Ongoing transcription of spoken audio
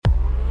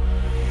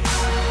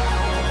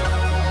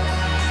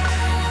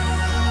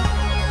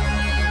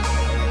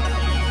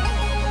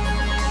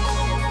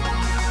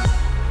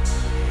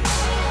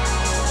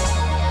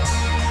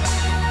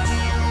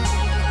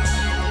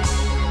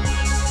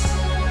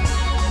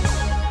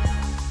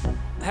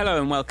Hello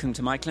and welcome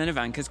to Michael and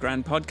Ivanka's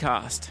Grand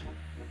Podcast.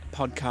 A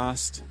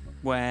podcast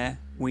where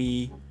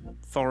we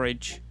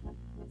forage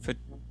for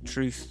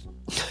truth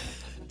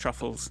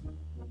truffles.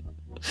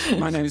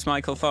 My name is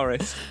Michael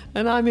Forrest.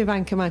 And I'm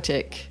Ivanka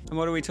Magic. And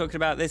what are we talking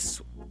about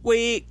this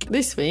week?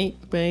 This week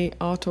we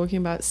are talking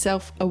about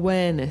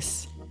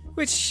self-awareness.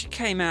 Which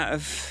came out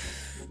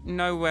of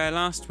nowhere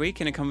last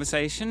week in a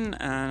conversation,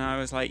 and I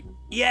was like,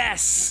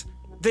 yes!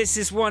 This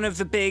is one of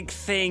the big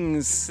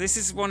things. This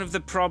is one of the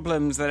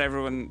problems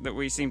that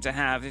we seem to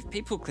have. If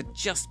people could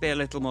just be a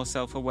little more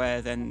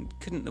self-aware, then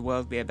couldn't the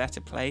world be a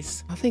better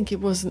place? I think it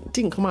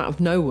didn't come out of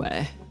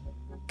nowhere.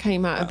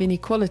 Came out of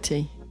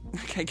inequality.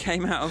 Okay,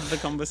 came out of the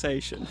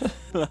conversation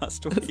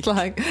last week. It's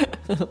like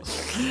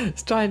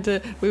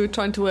we were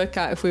trying to work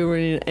out if we were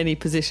in any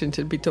position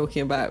to be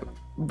talking about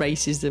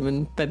racism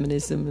and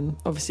feminism, and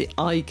obviously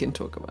I can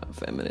talk about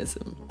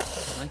feminism.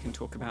 I can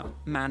talk about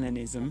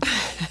mananism.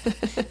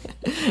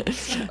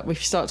 If you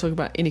start talking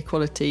about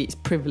inequality, it's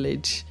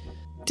privilege.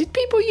 Did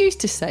people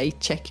used to say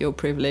check your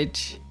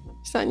privilege?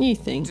 Is that a new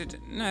thing?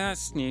 No,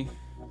 that's new.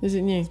 Is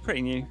it new? It's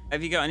pretty new.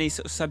 Have you got any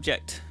sort of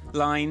subject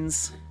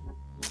lines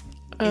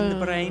in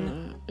the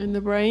brain? In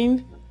the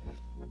brain?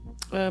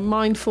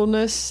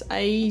 Mindfulness,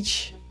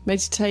 age,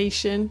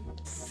 meditation.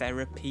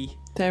 Therapy.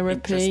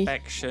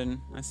 Introspection,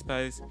 I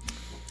suppose.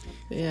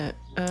 Yeah.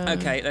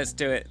 Okay, let's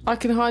do it. I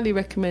can highly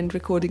recommend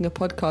recording a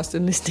podcast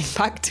and listening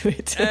back to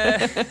it.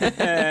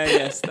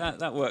 Yes,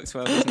 that works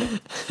well, doesn't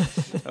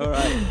it? All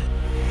right.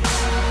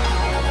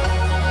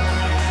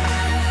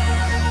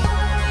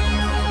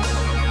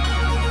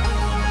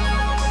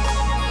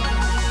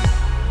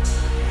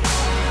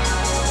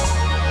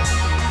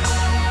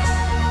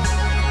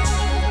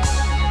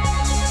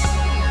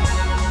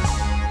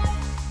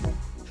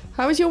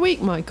 How was your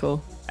week,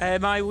 Michael?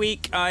 My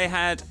week, I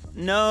had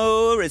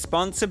no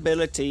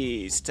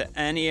responsibilities to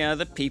any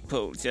other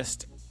people.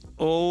 Just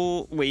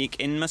all week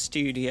in my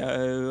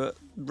studio,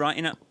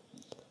 writing up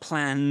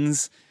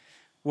plans,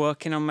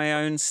 working on my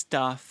own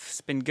stuff.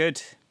 It's been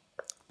good.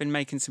 Been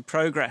making some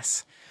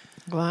progress.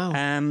 Wow.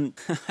 I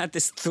had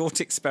this thought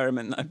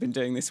experiment that I've been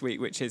doing this week,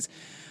 which is,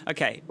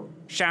 okay,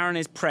 Sharon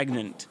is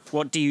pregnant.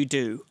 What do you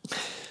do?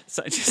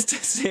 So just to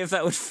see if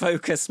that would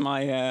focus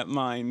my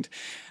mind.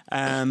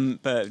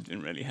 But it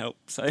didn't really help.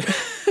 So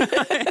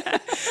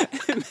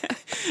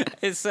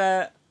it's,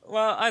 well,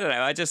 I don't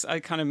know. I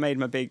kind of made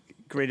my big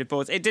grid of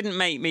boards. It didn't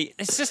make me,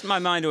 it's just my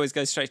mind always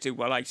goes straight to,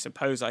 well, I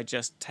suppose I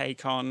just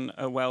take on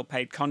a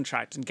well-paid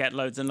contract and get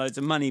loads and loads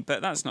of money.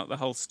 But that's not the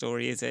whole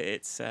story, is it?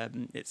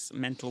 It's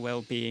mental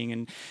well-being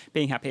and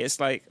being happy. It's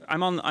like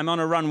I'm on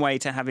a runway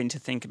to having to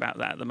think about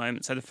that at the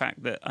moment. So the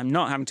fact that I'm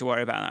not having to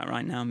worry about that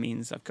right now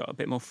means I've got a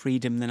bit more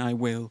freedom than I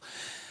will.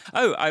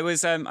 Oh,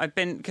 I've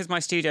been, because my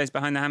studio's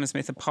behind the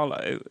Hammersmith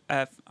Apollo,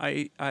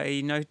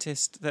 I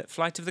noticed that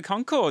Flight of the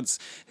Conchords,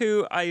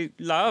 who I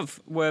love,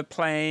 were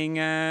playing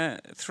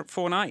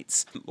 4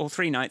 nights, or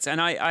 3 nights, and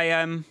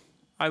I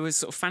was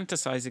sort of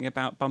fantasising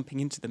about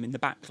bumping into them in the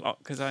backlot,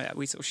 because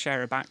we sort of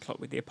share a backlot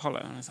with the Apollo,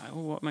 and I was like,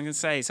 oh, what am I going to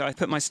say? So I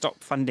put my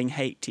Stop Funding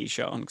Hate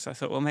t-shirt on, because I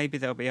thought, well, maybe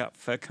they'll be up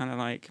for kind of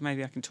like,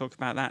 maybe I can talk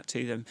about that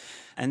to them.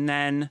 And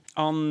then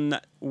on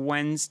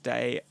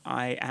Wednesday,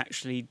 I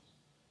actually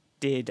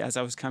did, as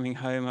I was coming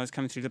home, I was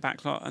coming through the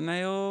backlot, and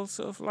they all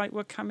sort of like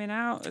were coming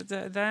out,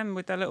 them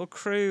with their little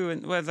crew,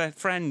 and well, their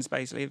friends,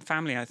 basically,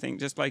 family, I think,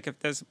 just like,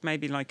 there's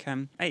maybe like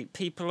 8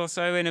 people or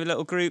so in a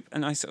little group,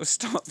 and I sort of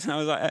stopped, and I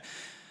was like,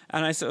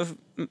 and I sort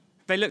of,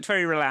 they looked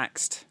very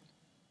relaxed.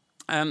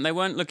 They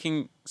weren't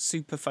looking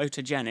super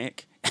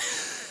photogenic.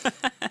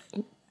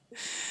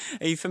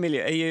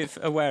 Are you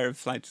aware of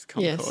Flight of the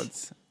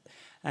Conchords?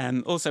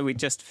 Yes. Also, we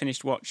just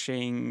finished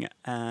watching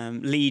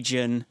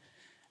Legion,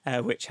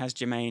 which has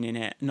Jermaine in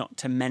it, not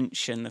to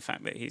mention the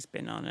fact that he's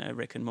been on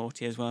Rick and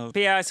Morty as well.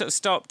 But yeah, I sort of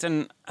stopped,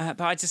 and but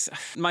I just,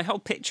 my whole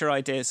picture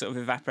idea sort of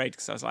evaporated,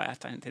 because I was like, I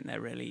don't think they're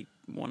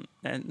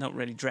not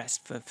really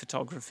dressed for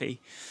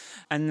photography.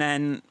 And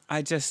then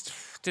I just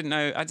didn't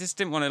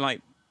want to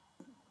like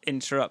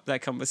interrupt their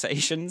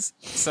conversations.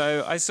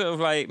 So I sort of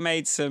like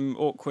made some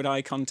awkward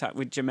eye contact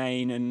with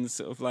Jermaine, and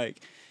sort of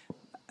like,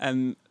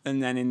 and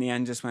then in the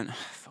end just went,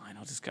 fine,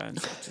 I'll just go, and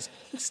sort of just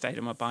stayed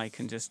on my bike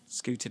and just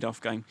scooted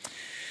off going,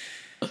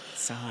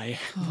 sigh.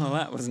 Well,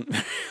 that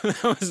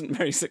wasn't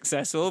very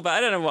successful, but I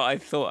don't know what I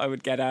thought I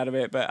would get out of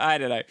it, but I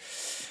don't know.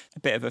 A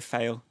bit of a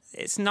fail.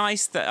 It's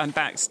nice that I'm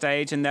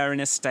backstage and they're in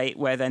a state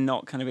where they're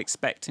not kind of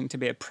expecting to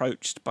be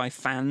approached by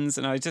fans,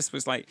 and I just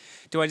was like,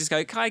 do I just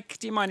go, Kai,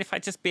 do you mind if I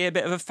just be a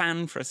bit of a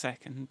fan for a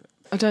second?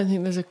 I don't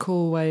think there's a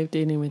cool way of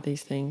dealing with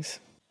these things.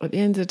 At the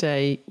end of the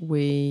day,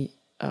 we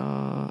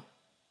are...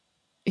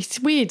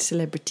 It's weird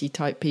celebrity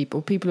type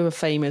people who are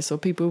famous, or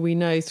people we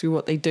know through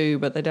what they do,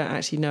 but they don't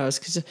actually know us.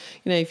 Because, you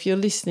know, if you're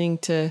listening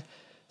to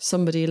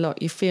somebody a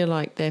lot, you feel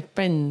like they're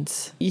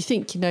friends. You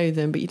think you know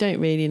them, but you don't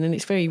really, and then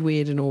it's very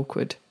weird and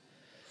awkward,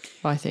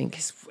 I think.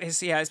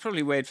 It's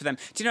probably weird for them.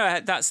 Do you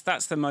know, that's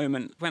the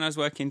moment when I was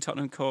working in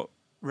Tottenham Court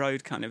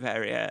Road kind of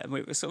area, and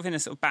we were sort of in a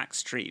sort of back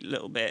street a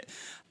little bit.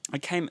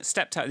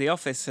 stepped out of the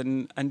office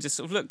and just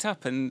sort of looked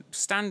up, and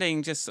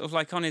standing just sort of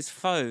like on his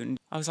phone,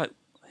 I was like,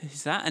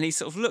 who's that? And he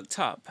sort of looked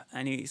up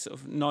and he sort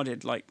of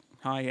nodded like,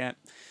 hi, yeah.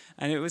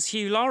 And it was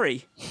Hugh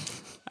Laurie.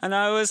 And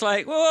I was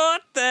like,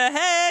 what the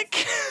heck?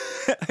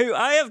 Who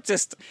I have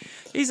just...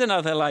 He's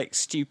another, like,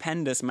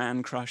 stupendous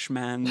man crush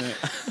man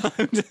that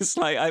I'm just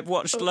like... I've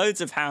watched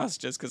loads of House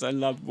just because I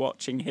loved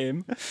watching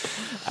him.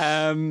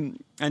 And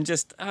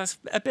just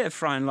a bit of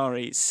Fry and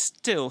Laurie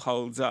still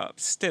holds up,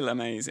 still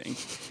amazing.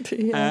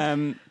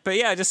 Yeah. But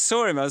yeah, I just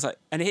saw him. I was like...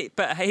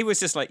 But he was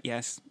just like,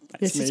 yes,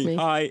 that's Yes, it's me.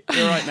 Hi,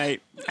 you're right,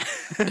 mate.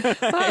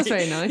 That's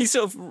very nice. He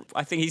sort of...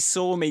 I think he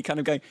saw me kind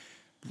of going...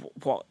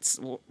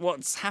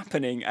 What's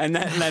happening? And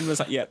then Len was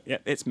like, yep,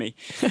 it's me.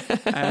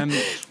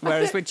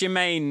 Whereas with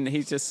Jermaine,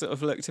 he just sort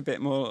of looked a bit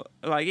more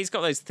like, he's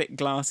got those thick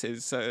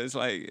glasses, so it's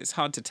like it's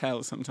hard to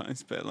tell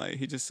sometimes. But like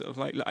he just sort of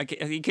like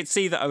he could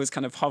see that I was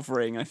kind of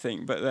hovering, I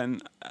think. But then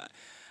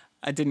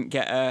I didn't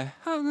get a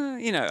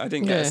I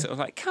didn't get a sort of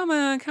like come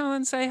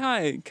on, say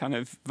hi kind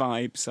of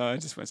vibe. So I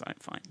just was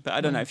like, fine. But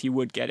I don't know if you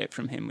would get it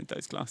from him with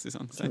those glasses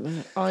on. So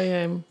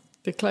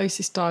The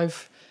closest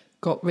I've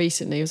got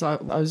recently was I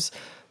was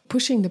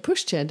pushing the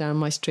pushchair down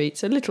my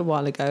street a little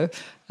while ago,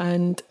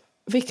 and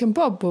Vic and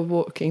Bob were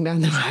walking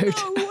down the road.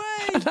 No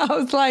way. And I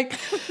was like,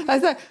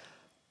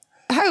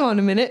 hang on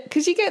a minute,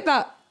 because you get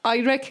that,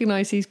 I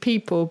recognise these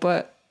people,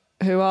 but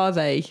who are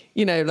they?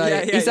 You know,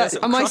 like, is that,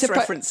 am I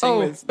supposed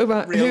with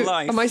real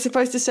life? Am I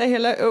supposed to say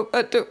hello?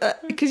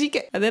 Because you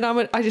get, and then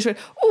I just went,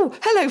 oh,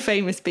 hello,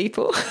 famous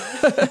people.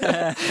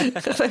 I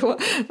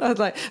was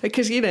like,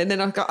 because, you know, and then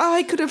I go,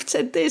 I could have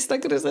said this, and I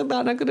could have said that,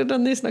 and I could have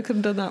done this, and I could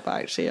have done that,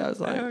 but actually I was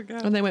like,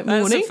 and they went,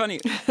 morning.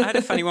 I had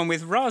a funny one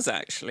with Roz,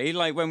 actually,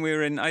 like when we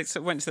were I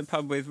went to the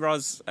pub with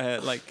Roz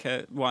like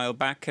a while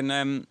back,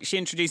 and she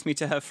introduced me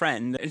to her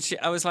friend, and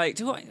I was like,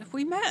 have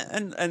we met?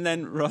 And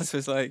then Roz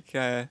was like,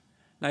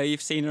 no,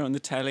 you've seen her on the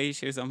telly.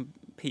 She was on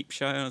Peep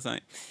Show. And I was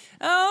like,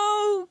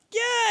 oh,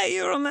 yeah,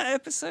 you were on that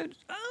episode.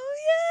 Oh,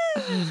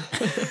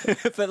 yeah.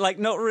 But, like,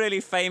 not really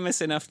famous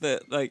enough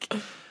that, like,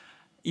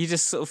 you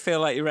just sort of feel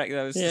like you reckon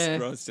that was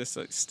just Roz just,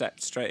 like,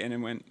 stepped straight in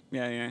and went,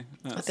 yeah,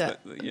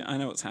 I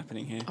know what's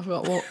happening here. I've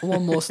got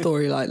one more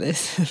story like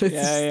this.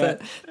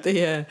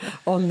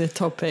 On the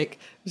topic.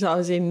 So I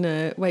was in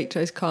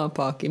Waitrose car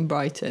park in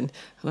Brighton,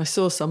 and I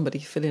saw somebody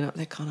filling up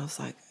their car, and I was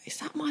like, is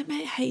that my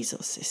mate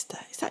Hazel's sister?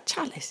 Is that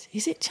Chalice?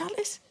 Is it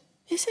Chalice?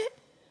 Is it?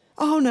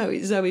 Oh no,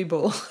 it's Zoe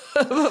Ball.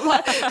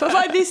 but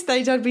by this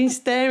stage, I'd been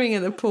staring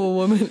at the poor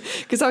woman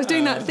because I was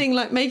doing that thing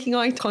like making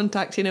eye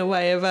contact in a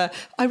way of,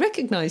 I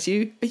recognise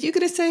you. Are you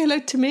going to say hello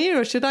to me,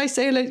 or should I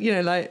say hello? You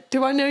know, like,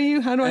 do I know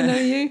you? How do I know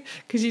you?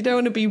 Because you don't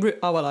want to be.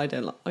 I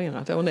don't. I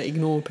don't want to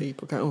ignore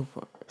people. Go,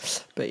 oh,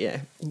 but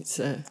yeah, it's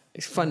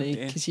funny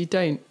because you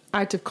don't,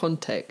 out of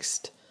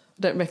context,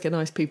 I don't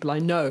recognise people I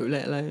know,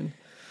 let alone.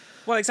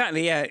 Well,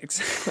 exactly, yeah.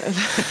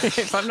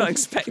 If I'm not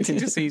expecting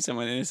to see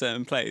someone in a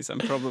certain place, I'm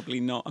probably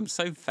not. I'm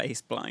so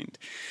face blind.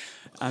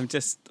 I'm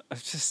just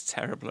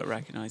terrible at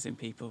recognising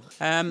people.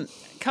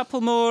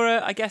 Couple more,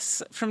 I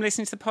guess, from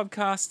listening to the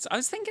podcasts. I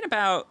was thinking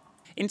about,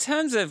 in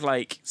terms of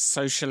like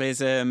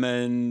socialism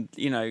and,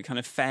 you know, kind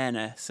of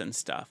fairness and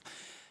stuff,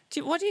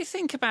 what do you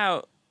think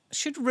about,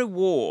 should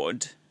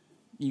reward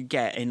you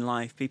get in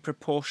life be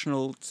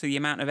proportional to the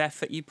amount of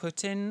effort you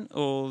put in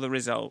or the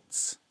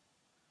results?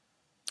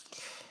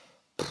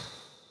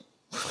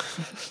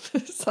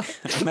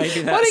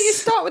 Maybe that's... Why don't you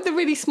start with the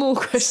really small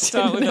question?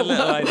 Start with a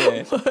little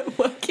idea.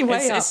 Work your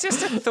way up. It's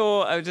just a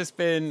thought I've just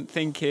been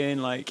thinking,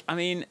 like, I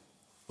mean,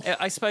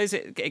 I suppose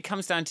it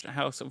comes down to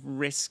how sort of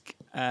risk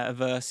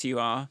averse you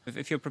are.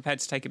 If you're prepared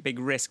to take a big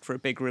risk for a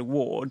big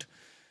reward,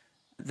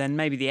 then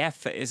maybe the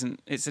effort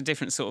isn't, it's a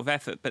different sort of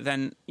effort. But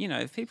then, you know,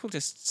 if people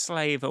just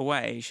slave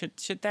away,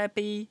 should there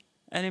be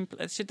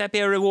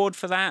a reward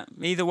for that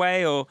either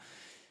way? Or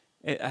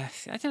I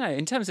don't know,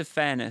 in terms of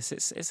fairness,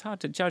 it's hard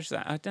to judge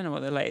that. I don't know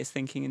what the latest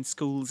thinking in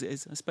schools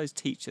is. I suppose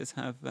teachers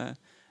have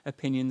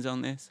opinions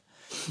on this.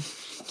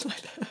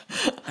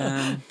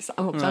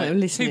 I'm kind of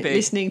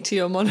listening to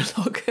your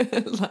monologue.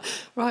 Like,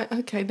 right,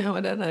 okay, no,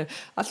 I don't know.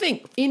 I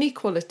think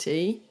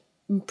inequality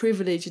and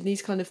privilege and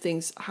these kind of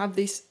things have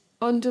this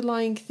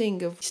underlying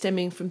thing of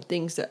stemming from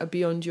things that are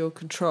beyond your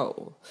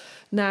control.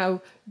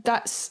 Now,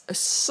 that's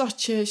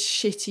such a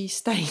shitty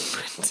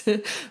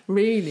statement,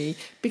 really,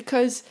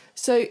 because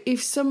so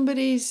if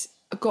somebody's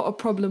got a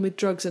problem with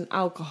drugs and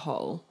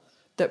alcohol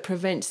that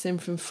prevents them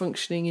from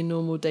functioning in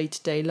normal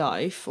day-to-day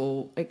life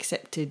or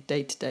accepted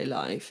day-to-day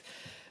life,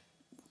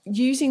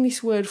 using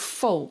this word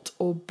fault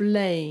or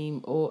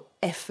blame or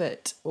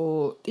effort,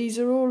 or these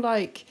are all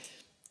like,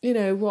 you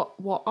know,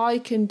 what I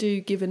can do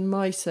given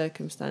my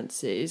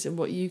circumstances and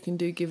what you can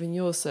do given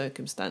your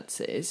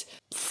circumstances.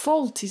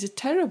 Fault is a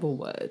terrible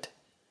word.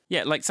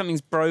 Yeah, like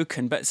something's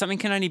broken, but something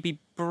can only be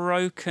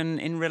broken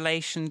in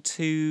relation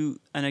to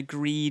an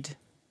agreed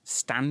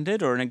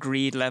standard or an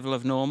agreed level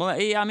of normal.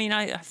 I mean,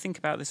 I think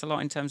about this a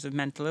lot in terms of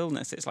mental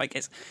illness. It's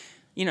like,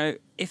 you know,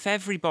 if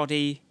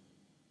everybody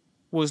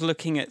was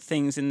looking at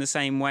things in the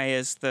same way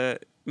as the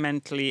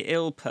mentally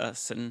ill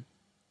person,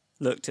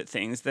 looked at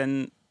things,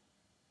 then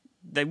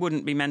they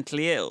wouldn't be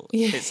mentally ill.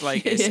 Yeah. It's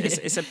like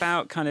it's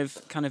about kind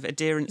of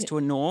adherence to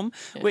a norm,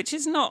 which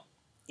is not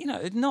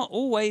not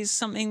always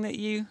something that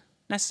you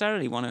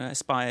necessarily want to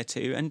aspire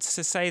to. And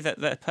to say that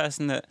the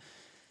person that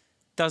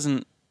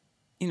doesn't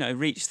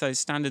reach those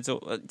standards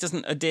or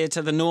doesn't adhere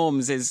to the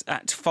norms is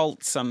at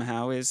fault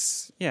somehow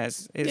is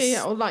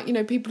or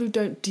like people who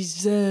don't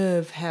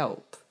deserve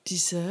help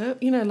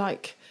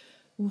like.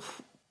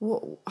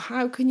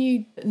 How can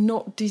you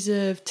not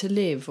deserve to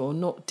live or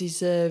not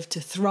deserve to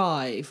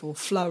thrive or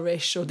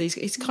flourish or these?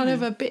 It's kind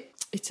of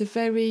it's a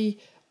very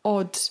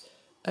odd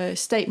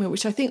statement,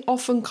 which I think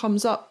often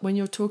comes up when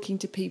you're talking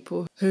to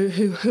people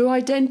who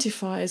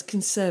identify as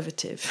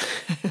conservative.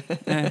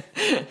 And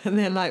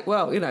they're like,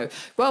 well,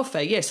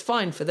 welfare, yes,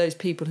 fine for those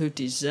people who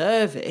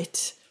deserve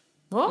it.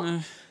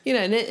 What?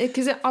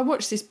 Because I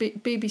watched this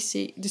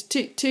BBC, there's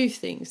two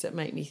things that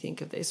make me think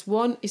of this.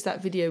 One is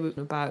that video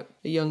about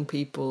young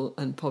people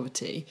and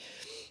poverty.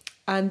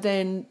 And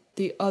then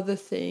the other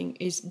thing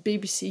is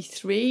BBC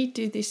Three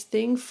do this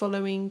thing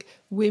following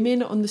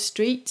women on the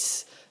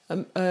streets,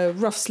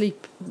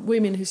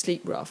 women who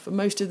sleep rough. And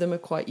most of them are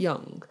quite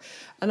young.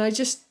 And I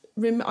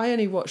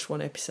only watched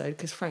one episode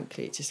because,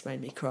 frankly, it just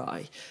made me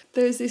cry.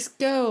 There's this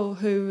girl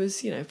who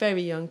was,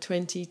 very young,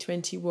 20,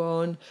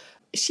 21.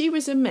 She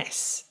was a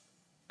mess.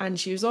 And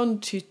she was on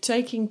to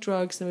taking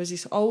drugs. And there was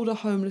this older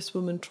homeless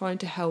woman trying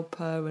to help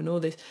her and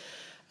all this.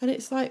 And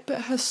it's like,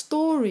 but her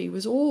story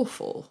was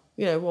awful.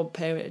 One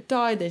parent had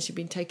died, then she'd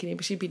been taken in,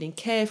 but she'd been in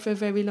care for a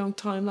very long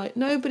time. Like,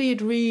 nobody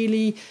had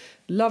really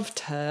loved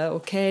her or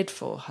cared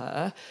for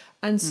her.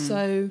 And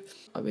so,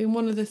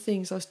 one of the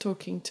things I was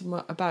talking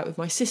about with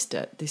my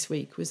sister this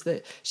week was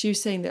that she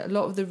was saying that a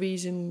lot of the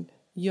reason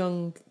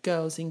young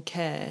girls in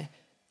care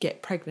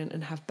get pregnant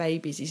and have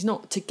babies is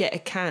not to get a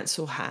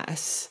council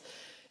house.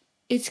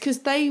 It's because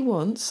they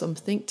want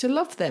something to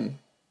love them.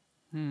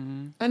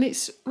 And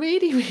it's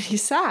really, really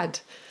sad.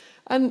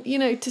 And,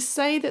 to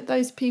say that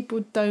those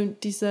people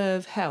don't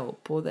deserve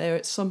help or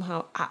they're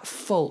somehow at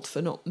fault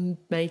for not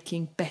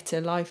making better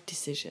life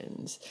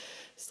decisions,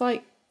 it's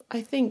like,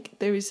 I think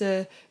there is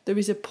a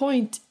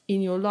point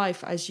in your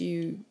life as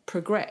you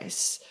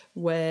progress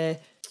where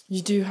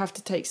you do have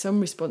to take some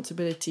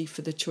responsibility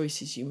for the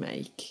choices you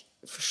make,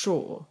 for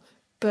sure.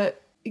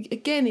 But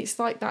again, it's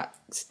like that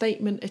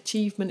statement,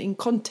 achievement in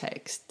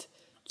context.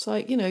 It's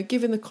like,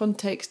 given the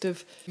context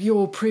of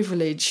your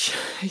privilege,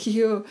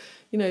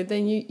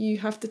 then you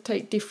have to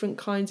take different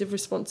kinds of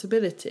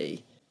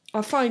responsibility.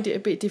 I find it a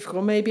bit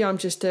difficult. Maybe I'm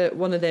just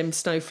one of them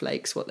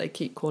snowflakes, what they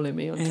keep calling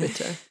me on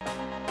Twitter.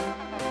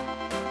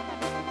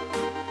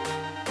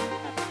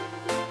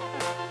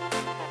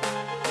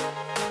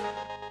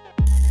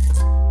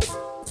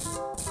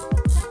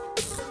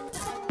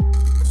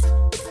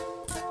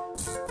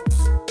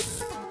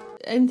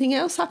 Anything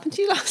else happened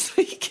to you last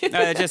week?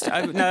 My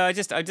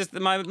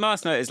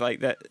last note is like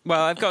that.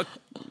 Well, I've got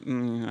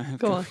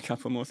a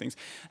couple more things.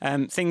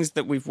 Things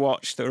that we've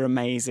watched that are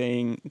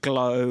amazing.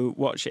 Glow,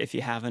 watch it if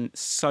you haven't.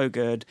 So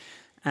good.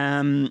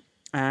 And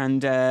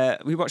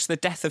we watched The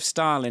Death of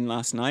Stalin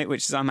last night,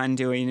 which is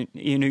Armando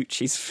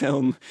Iannucci's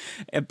film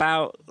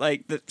about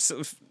like the sort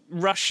of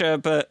Russia,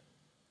 but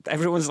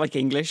everyone's like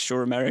English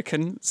or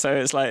American, so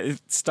it's like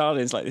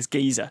Stalin's like this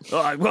geezer.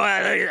 Oh,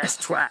 that's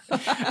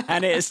twat,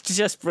 and it's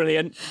just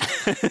brilliant.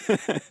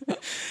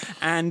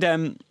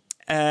 And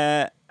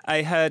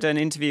I heard an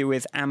interview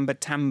with Amber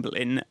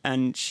Tamblyn,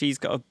 and she's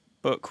got a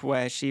book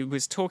where she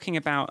was talking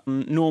about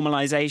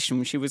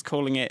normalization. She was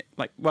calling it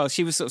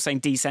she was sort of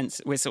saying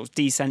we're sort of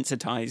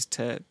desensitized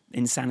to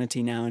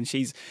insanity now, and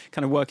she's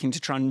kind of working to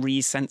try and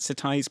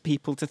resensitize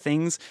people to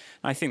things.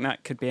 I think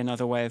that could be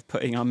another way of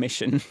putting our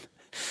mission.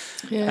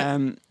 Yeah.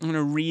 I'm going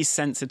to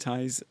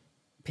resensitize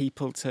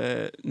people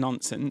to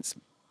nonsense.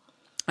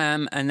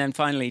 And then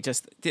finally,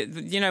 just,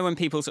 when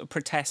people sort of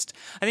protest,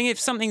 I think if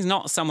something's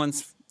not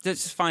someone's,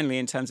 just finally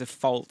in terms of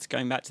fault,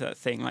 going back to that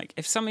thing, like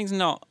if something's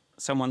not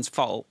someone's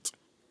fault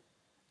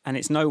and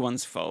it's no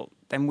one's fault,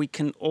 then we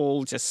can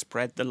all just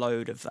spread the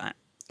load of that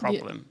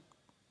problem.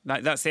 Yeah.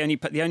 Like that's the only,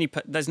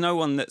 there's no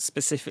one that's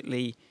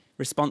specifically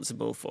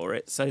responsible for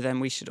it, so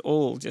then we should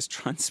all just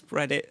try and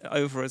spread it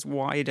over as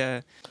wide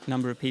a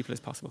number of people as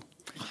possible.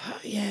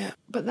 Yeah,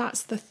 but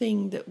that's the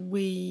thing that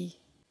we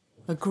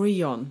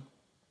agree on.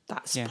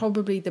 That's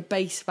probably the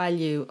base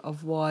value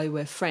of why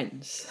we're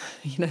friends.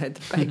 Do you know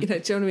what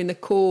I mean? The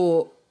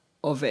core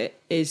of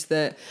it is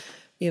that,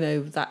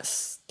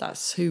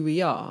 that's who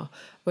we are.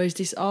 Whereas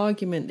this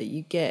argument that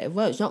you get,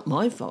 well, it's not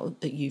my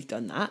fault that you've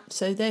done that,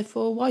 so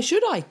therefore why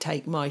should I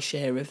take my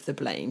share of the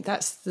blame?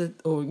 That's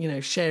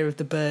share of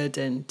the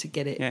burden to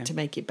get it, to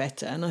make it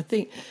better. And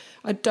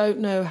I don't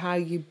know how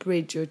you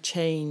bridge or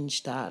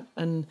change that.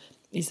 And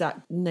is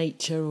that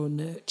nature or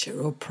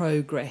nurture or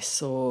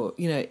progress or,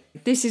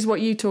 this is what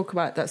you talk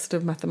about, that sort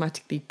of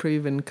mathematically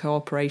proven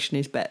cooperation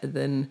is better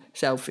than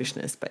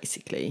selfishness,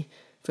 basically,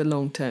 for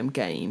long-term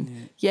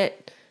gain. Yeah.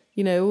 Yet,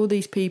 all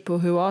these people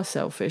who are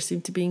selfish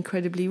seem to be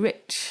incredibly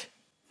rich.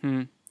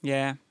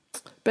 Yeah.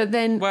 But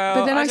then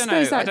I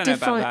suppose that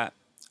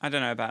I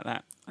don't know about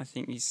that. I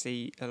think you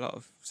see a lot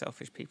of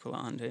selfish people that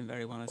aren't doing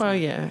very well as Well, well.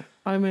 yeah.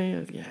 I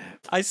mean, yeah.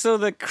 I saw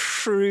the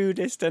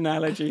crudest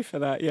analogy for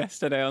that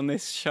yesterday on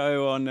this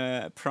show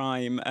on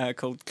Prime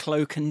called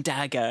Cloak and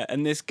Dagger.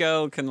 And this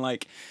girl can,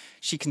 like,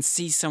 she can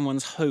see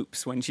someone's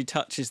hopes when she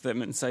touches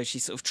them. And so she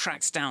sort of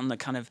tracks down the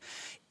kind of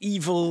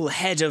evil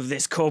head of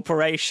this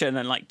corporation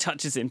and, like,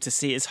 touches him to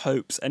see his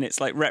hopes. And it's,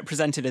 like,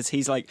 represented as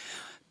he's, like,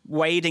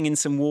 wading in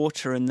some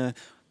water and the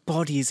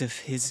bodies of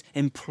his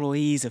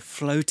employees are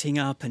floating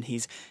up and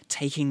he's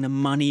taking the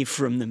money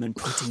from them and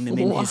putting them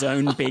in his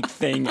own big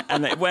thing.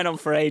 And it went on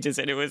for ages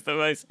and it was the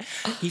most...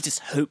 He just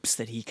hopes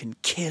that he can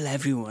kill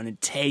everyone and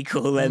take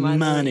all their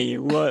money.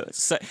 What?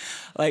 So,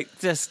 like,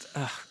 just...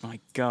 Oh, my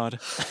God.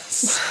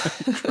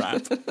 So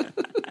crap.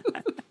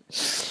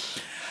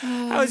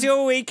 How was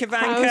your week,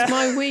 Ivanka? How was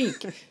my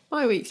week?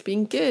 My week's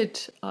been good.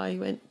 I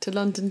went to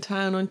London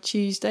Town on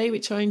Tuesday,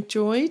 which I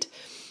enjoyed.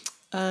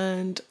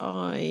 And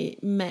I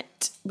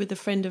met with a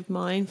friend of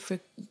mine for a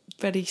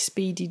very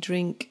speedy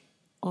drink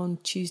on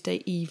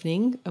Tuesday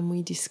evening, and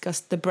we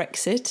discussed the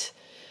Brexit,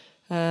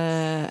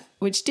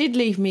 which did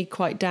leave me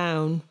quite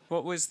down.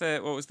 What was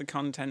the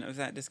content of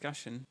that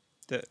discussion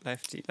that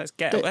left you?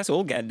 Let's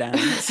all get down.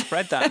 Let's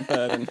spread that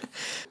burden.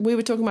 We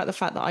were talking about the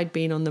fact that I'd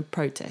been on the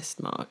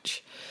protest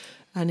march.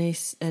 And he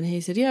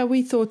said, yeah,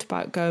 we thought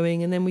about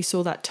going. And then we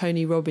saw that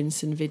Tony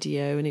Robinson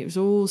video and it was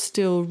all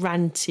still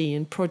ranty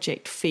and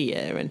Project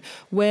Fear. And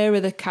where are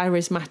the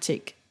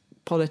charismatic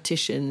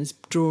politicians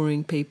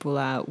drawing people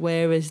out?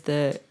 Where is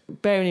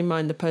bearing in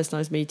mind the person I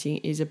was meeting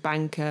is a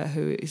banker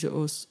who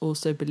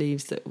also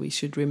believes that we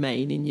should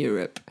remain in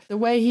Europe. The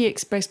way he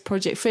expressed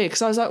Project Fear,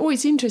 because I was like, oh,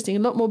 it's interesting. A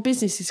lot more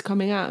businesses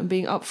coming out and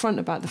being upfront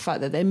about the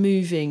fact that they're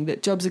moving,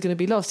 that jobs are going to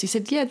be lost. He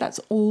said, yeah, that's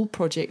all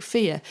Project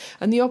Fear.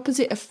 And the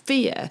opposite of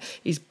fear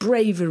is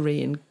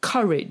bravery and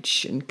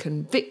courage and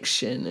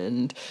conviction.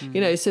 And,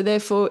 so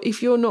therefore,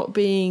 if you're not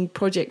being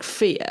Project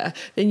Fear,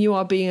 then you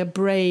are being a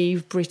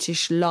brave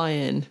British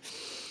lion.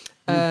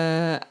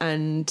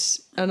 And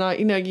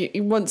I,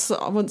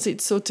 once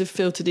it sort of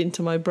filtered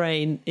into my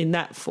brain in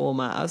that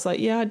format, I was like,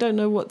 yeah, I don't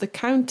know what the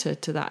counter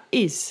to that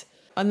is.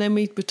 And then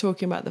we were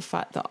talking about the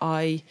fact that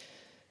I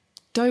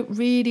don't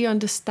really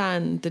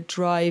understand the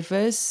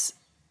drivers,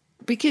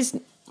 because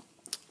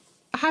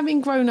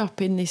having grown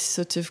up in this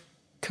sort of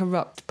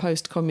corrupt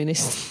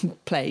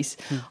post-communist place,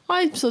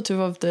 I'm sort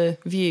of the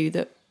view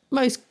that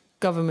most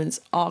governments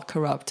are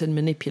corrupt and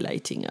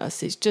manipulating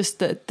us. It's just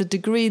that the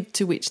degree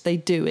to which they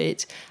do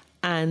it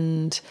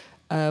and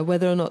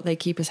whether or not they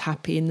keep us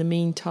happy in the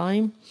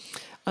meantime.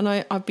 And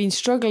I've been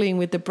struggling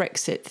with the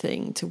Brexit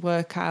thing to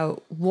work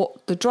out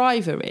what the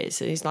driver is.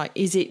 And it's like,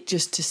 is it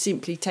just to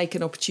simply take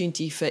an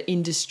opportunity for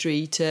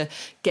industry to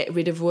get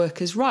rid of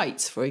workers'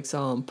 rights, for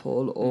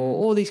example, or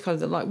all these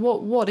kinds of, like,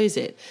 what is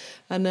it?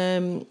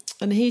 And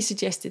he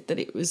suggested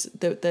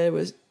that there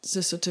was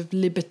a sort of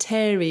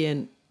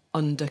libertarian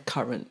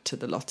undercurrent to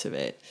the lot of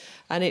it.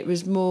 And it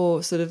was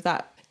more sort of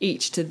that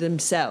each to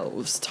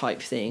themselves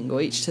type thing, or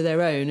each to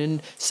their own.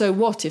 And so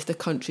what if the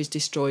country's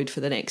destroyed for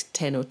the next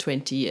 10 or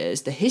 20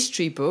 years? The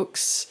history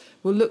books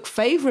will look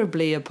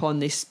favourably upon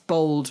this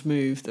bold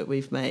move that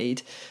we've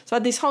made. So I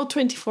had this whole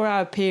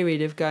 24-hour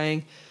period of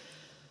going,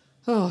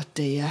 oh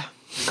dear.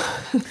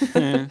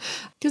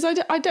 Because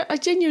I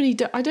genuinely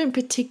don't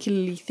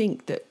particularly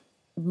think that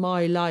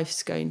my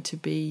life's going to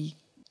be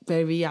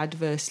very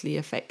adversely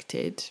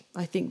affected.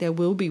 I think there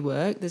will be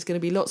work. There's going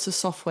to be lots of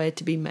software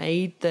to be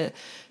made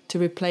to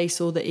replace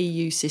all the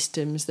EU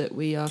systems that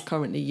we are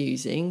currently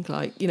using.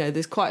 Like,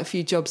 there's quite a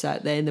few jobs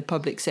out there in the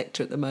public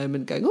sector at the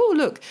moment going, oh,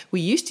 look,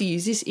 we used to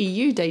use this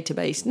EU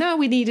database. Now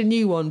we need a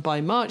new one by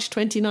March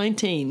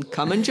 2019.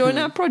 Come and join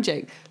our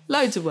project.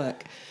 Loads of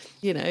work.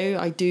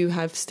 I do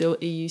have still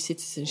EU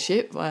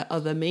citizenship via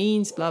other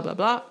means, blah, blah,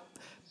 blah.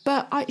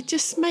 But it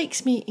just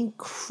makes me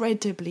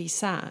incredibly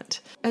sad.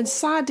 And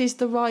sad is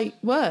the right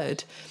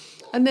word.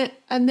 And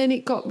then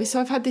it got me. So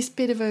I've had this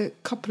bit of a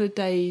couple of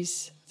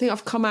days. I think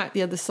I've come out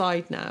the other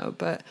side now.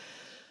 But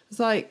it's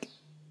like,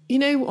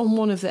 on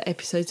one of the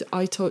episodes,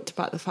 I talked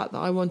about the fact that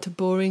I want a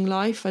boring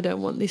life. I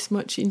don't want this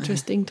much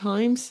interesting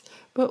times.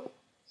 But,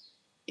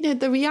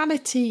 the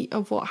reality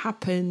of what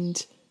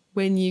happened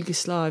when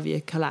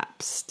Yugoslavia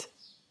collapsed,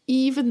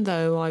 even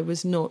though I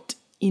was not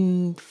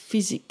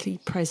physically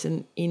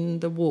present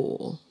in the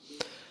war.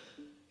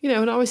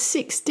 When I was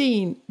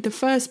 16, the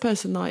first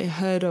person that I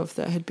heard of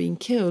that had been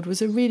killed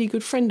was a really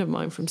good friend of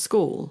mine from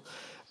school.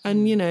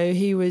 And,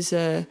 he was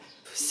a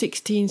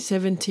 16,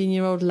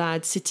 17-year-old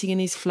lad sitting in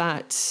his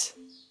flat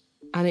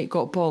and it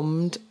got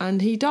bombed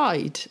and he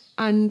died.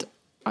 And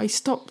I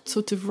stopped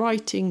sort of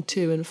writing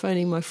to and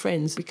phoning my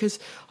friends because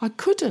I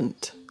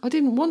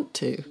didn't want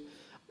to.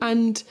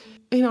 And,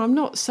 I'm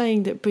not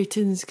saying that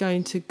Britain's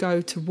going to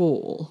go to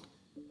war,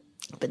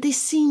 but this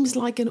seems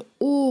like an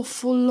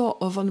awful lot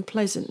of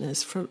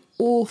unpleasantness for an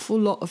awful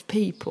lot of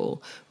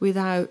people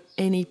without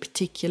any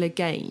particular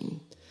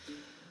gain,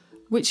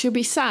 which will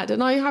be sad.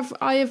 And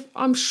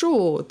I'm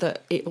sure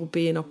that it will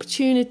be an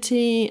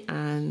opportunity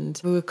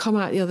and we will come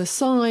out the other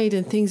side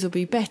and things will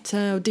be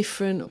better or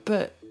different.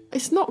 But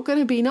it's not going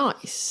to be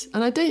nice.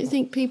 And I don't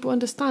think people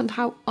understand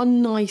how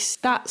unnice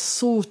that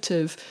sort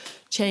of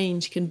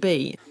change can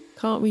be.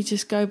 Can't we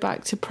just go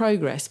back to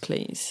progress,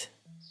 please?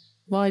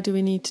 Why do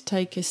we need to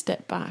take a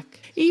step back?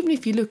 Even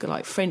if you look at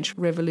like French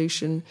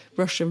Revolution,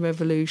 Russian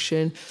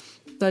Revolution,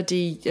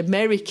 bloody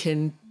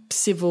American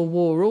Civil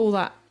War, all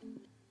that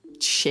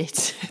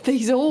shit.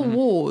 These are all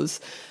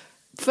wars.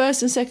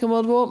 First and Second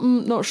World War,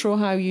 not sure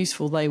how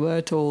useful they were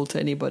at all to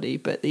anybody,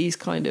 but these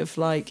kind of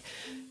like,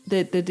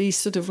 these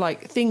sort of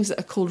like things that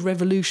are called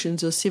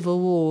revolutions or civil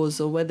wars,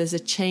 or where there's a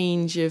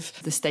change of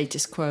the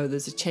status quo,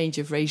 there's a change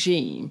of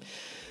regime,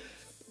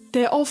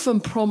 they're often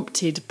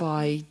prompted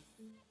by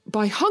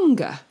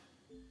hunger.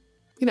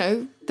 You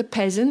know, the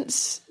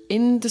peasants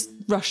in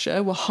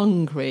Russia were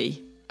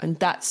hungry, and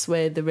that's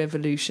where the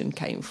revolution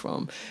came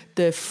from.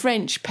 The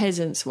French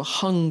peasants were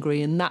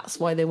hungry, and that's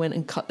why they went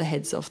and cut the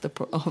heads off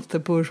the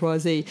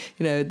bourgeoisie.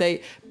 You know,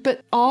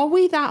 but are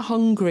we that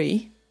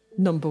hungry?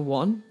 Number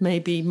one,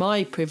 maybe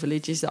my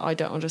privilege is that I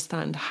don't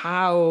understand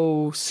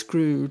how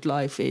screwed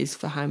life is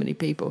for how many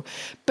people.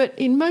 But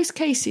in most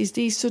cases,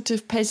 these sort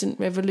of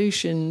peasant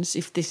revolutions,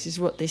 if this is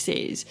what this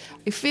is,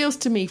 it feels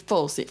to me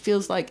false. It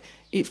feels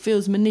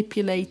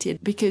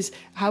manipulated, because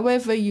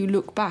however you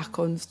look back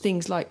on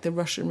things like the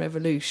Russian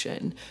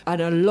Revolution,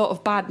 and a lot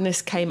of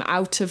badness came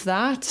out of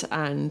that,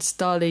 and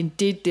Stalin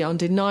did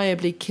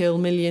undeniably kill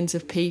millions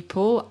of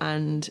people,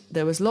 and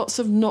there was lots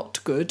of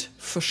not good,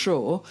 for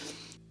sure.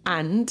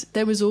 And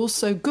there was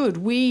also good.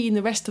 We in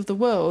the rest of the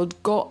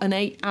world got an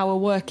 8-hour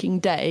working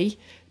day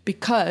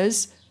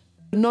because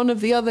none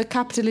of the other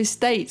capitalist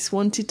states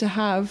wanted to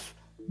have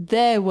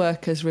their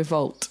workers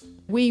revolt.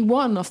 We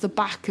won off the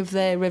back of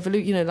their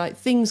revolution. You know, like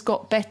things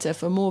got better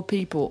for more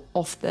people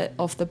off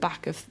the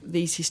back of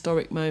these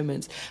historic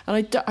moments.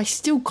 And I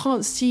still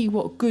can't see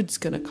what good's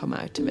going to come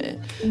out of it.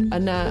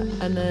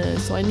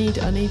 So I need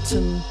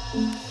some.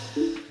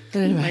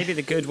 Anyway. Maybe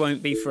the good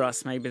won't be for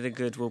us. Maybe the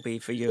good will be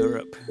for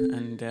Europe.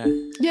 And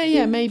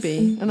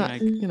maybe.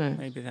 And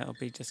maybe that'll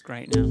be just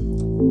great now.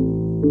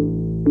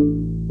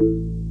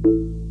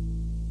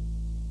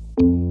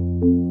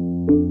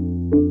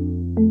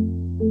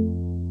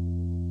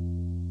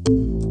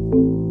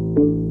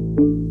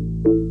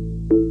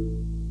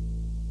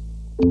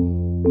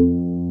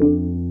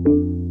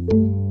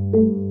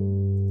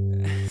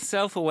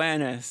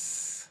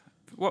 Self-awareness.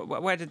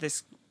 Where did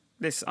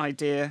this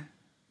idea?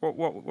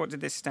 What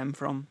did this stem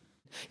from?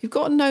 You've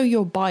got to know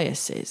your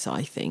biases,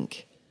 I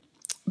think.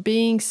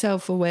 Being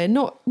self-aware,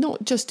 not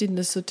just in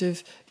the sort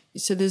of...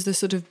 So there's the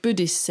sort of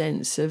Buddhist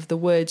sense of the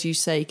words you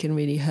say can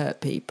really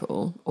hurt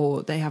people,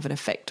 or they have an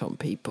effect on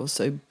people.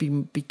 So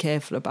be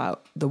careful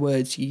about the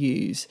words you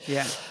use.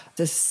 Yeah.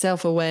 There's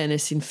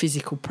self-awareness in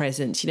physical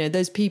presence. You know,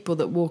 those people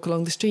that walk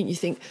along the street and you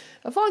think,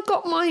 have I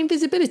got my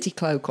invisibility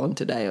cloak on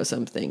today or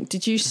something?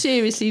 Did you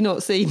seriously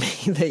not see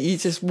me that you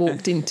just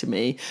walked into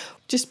me?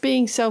 Just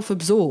being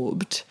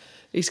self-absorbed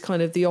is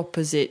kind of the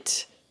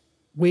opposite,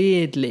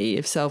 weirdly,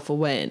 of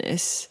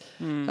self-awareness,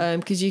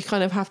 because you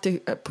kind of have to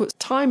put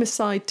time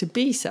aside to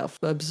be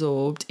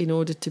self-absorbed in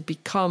order to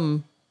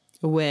become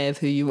aware of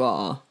who you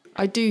are.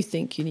 I do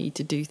think you need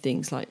to do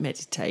things like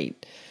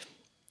meditate.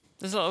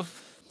 There's a lot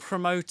of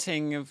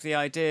promoting of the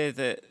idea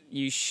that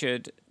you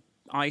should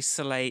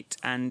isolate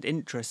and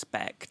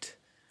introspect,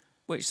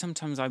 which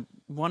sometimes I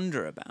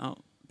wonder about,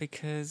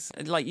 because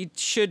like you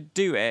should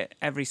do it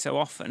every so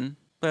often,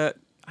 but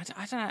I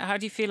don't know, how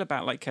do you feel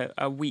about like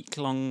a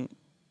week-long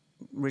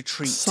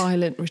retreat?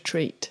 Silent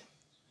retreat.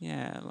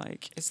 Yeah,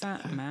 like, is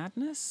that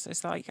madness?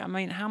 It's like, I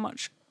mean, how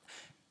much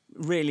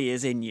really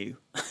is in you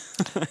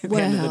at the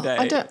end of the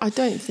day? I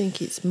don't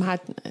think it's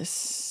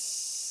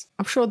madness.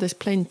 I'm sure there's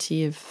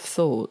plenty of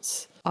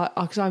thoughts.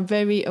 Because I'm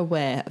very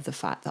aware of the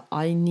fact that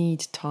I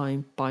need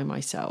time by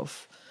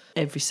myself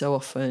every so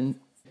often.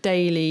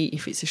 Daily,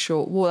 if it's a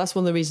short walk. That's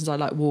one of the reasons I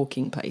like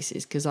walking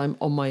places, because I'm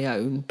on my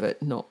own,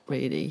 but not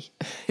really,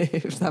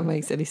 if that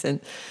makes any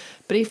sense.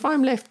 But if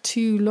I'm left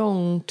too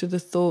long to the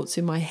thoughts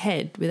in my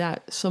head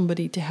without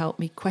somebody to help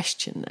me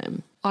question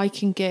them, I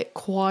can get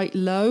quite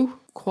low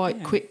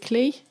quite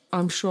quickly.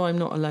 I'm sure I'm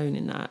not alone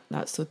in that.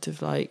 That's sort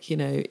of like, you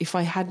know, if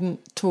I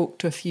hadn't talked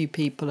to a few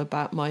people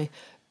about my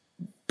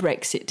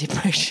Brexit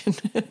depression,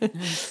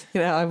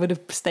 you know, I would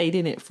have stayed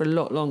in it for a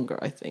lot longer,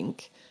 I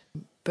think.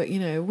 But, you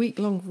know, a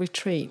week-long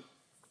retreat,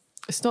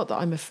 it's not that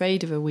I'm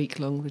afraid of a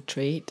week-long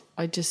retreat.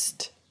 I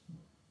just,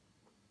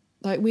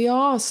 like, we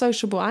are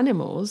sociable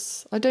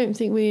animals. I don't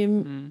think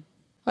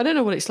I don't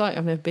know what it's like.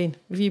 I've never been.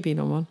 Have you been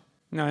on one?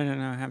 No,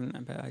 I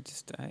haven't. But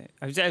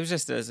I was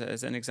just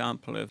as an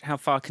example of how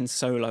far can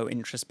solo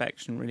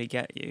introspection really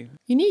get you.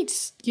 You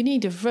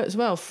need as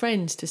well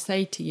friends to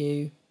say to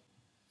you,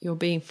 you're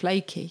being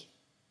flaky.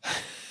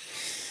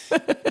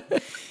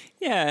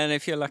 Yeah, and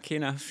if you're lucky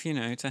enough, you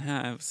know, to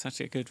have such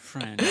a good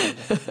friend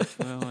that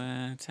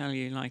will tell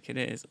you like it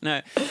is.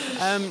 No,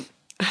 well,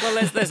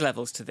 there's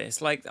levels to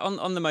this. Like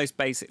on the most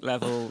basic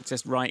level,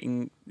 just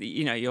writing,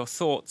 you know, your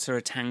thoughts are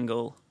a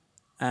tangle,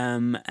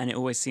 and it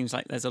always seems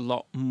like there's a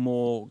lot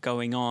more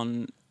going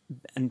on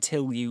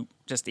until you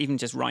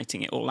just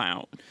writing it all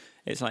out.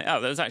 It's like, oh,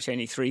 there was actually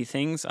only 3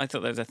 things. I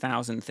thought there was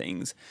 1,000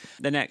 things.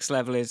 The next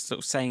level is sort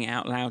of saying it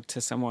out loud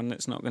to someone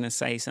that's not going to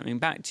say something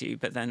back to you.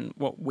 But then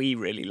what we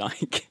really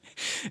like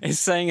is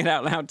saying it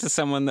out loud to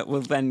someone that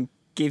will then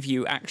give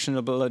you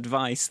actionable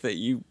advice that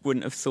you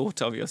wouldn't have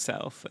thought of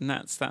yourself. And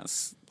that's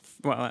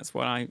what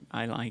I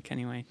like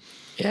anyway.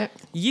 Yeah.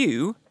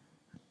 You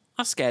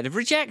are scared of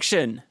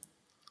rejection.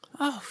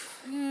 Oh,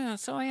 yeah,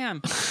 so I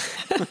am.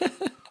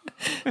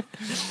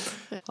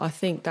 I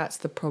think that's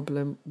the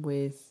problem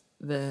with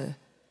the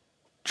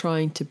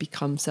trying to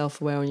become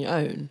self-aware on your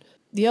own.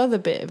 The other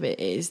bit of it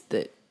is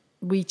that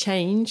we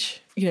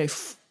change,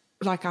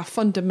 like our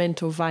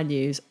fundamental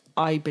values,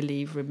 I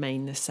believe,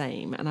 remain the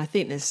same. And I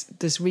think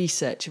there's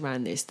research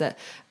around this, that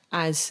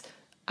as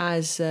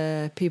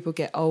people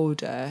get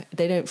older,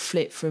 they don't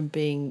flip from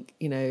being,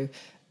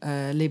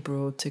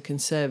 liberal to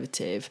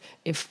conservative.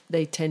 If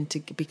they tend to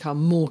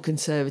become more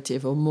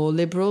conservative or more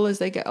liberal as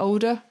they get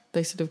older,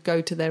 they sort of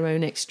go to their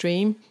own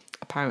extreme,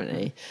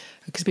 apparently.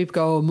 Because people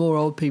go, oh, more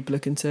old people are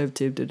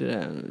conservative. Da, da,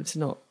 da. It's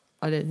not.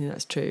 I don't think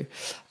that's true.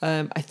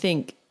 I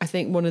think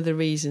one of the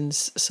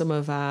reasons some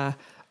of our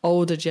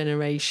older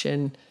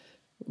generation,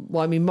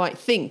 might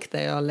think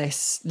they are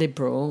less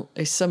liberal,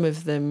 is some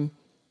of them,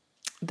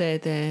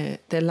 their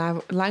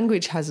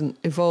language hasn't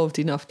evolved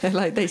enough. They're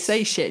like, they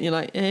say shit and you're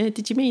like,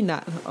 did you mean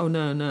that? Oh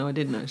no, I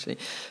didn't actually.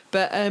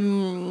 But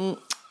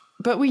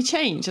we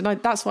change, and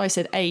that's why I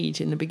said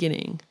age in the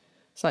beginning.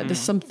 It's like there's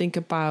something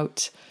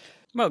about,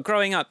 well,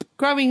 growing up,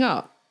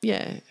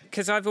 yeah.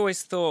 Because I've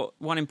always thought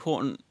one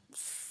important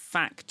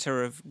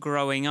factor of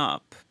growing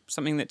up,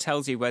 something that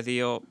tells you whether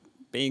you're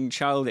being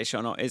childish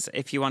or not, is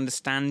if you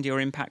understand your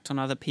impact on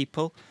other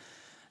people.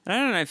 And I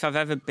don't know if I've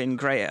ever been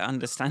great at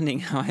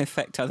understanding how I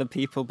affect other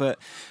people, but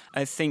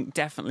I think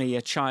definitely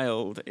a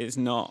child is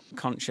not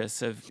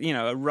conscious of,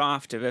 a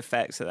raft of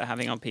effects that they're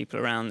having on people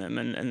around them,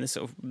 and the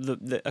sort of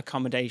the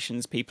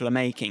accommodations people are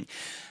making.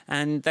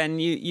 And then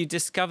you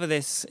discover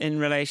this in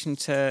relation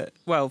to,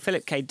 well,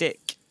 Philip K.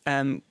 Dick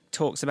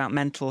talks about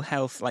mental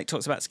health, like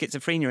talks about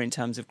schizophrenia in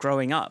terms of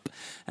growing up,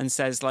 and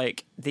says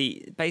like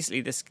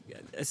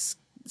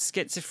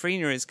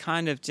schizophrenia is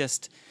kind of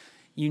just,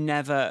 you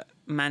never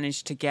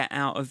manage to get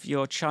out of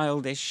your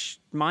childish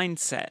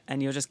mindset,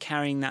 and you're just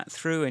carrying that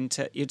through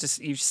into,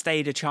 you've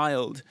stayed a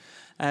child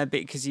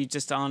because you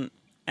just aren't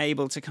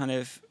able to kind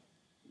of,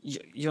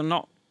 you're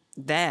not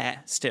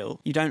there still.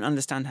 You don't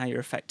understand how you're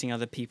affecting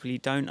other people. You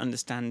don't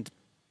understand,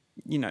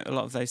 a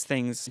lot of those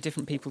things.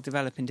 Different people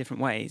develop in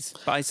different ways.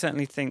 But I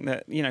certainly think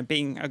that,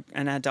 being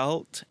an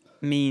adult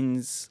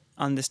means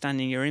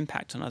understanding your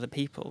impact on other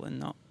people and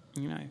not,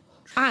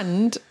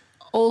 And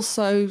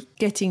also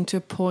getting to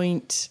a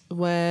point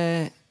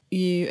where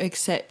you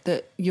accept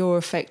that your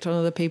effect on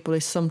other people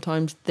is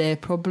sometimes their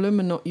problem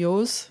and not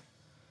yours.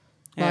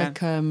 Yeah.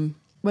 Like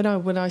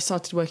when I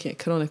started working at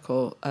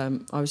Canonical,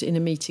 I was in a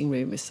meeting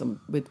room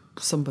with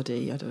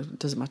somebody, it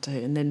doesn't matter who,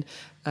 and then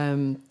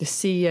the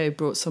CEO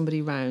brought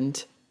somebody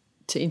round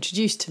to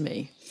introduce to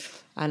me.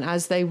 And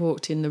as they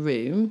walked in the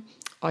room,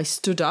 I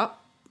stood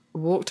up,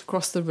 walked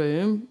across the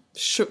room,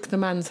 shook the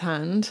man's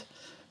hand.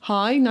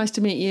 Hi, nice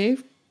to meet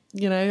you.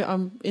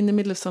 I'm in the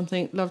middle of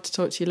something, love to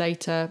talk to you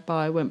later.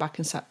 Bye. Went back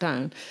and sat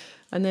down.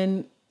 And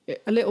then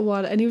a little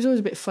while, and he was always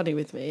a bit funny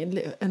with me.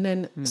 And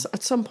then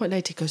at some point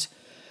later, he goes,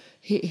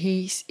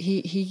 he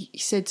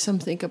said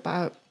something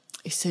about,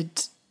 he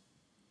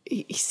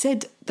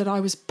said that I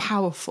was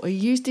powerful. He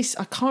used this,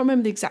 I can't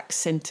remember the exact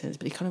sentence,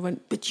 but he kind of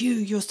went, but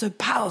you're so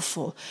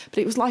powerful. But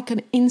it was like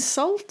an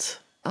insult.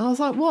 I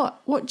was like,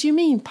 what? What do you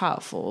mean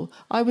powerful?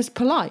 I was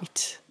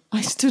polite. I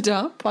stood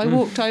up, I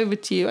walked over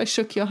to you, I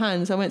shook your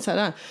hands, I went sat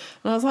down.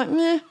 And I was like,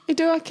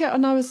 do I care?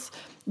 And I was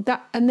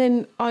that, and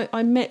then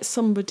I met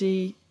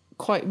somebody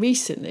quite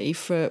recently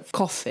for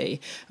coffee,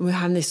 and we were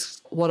having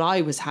this, what I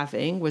was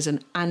having was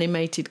an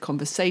animated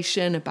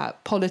conversation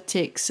about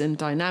politics and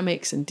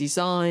dynamics and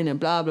design and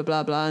blah, blah,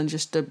 blah, blah, and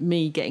just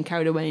me getting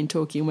carried away and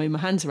talking and waving my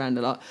hands around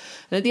a lot.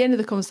 And at the end of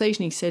the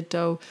conversation, he said,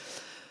 that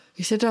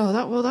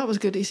was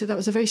good. He said, that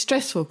was a very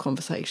stressful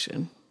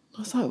conversation. I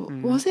was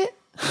like, was it?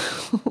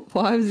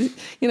 Why was it?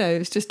 It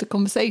was just a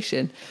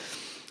conversation.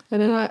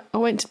 And then I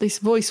went to this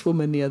voice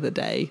woman the other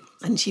day,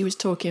 and she was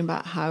talking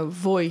about how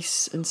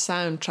voice and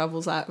sound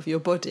travels out of your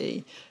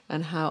body,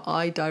 and how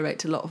I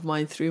direct a lot of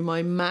mine through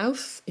my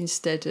mouth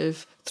instead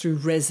of through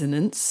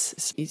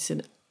resonance. It's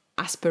an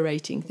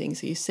aspirating thing,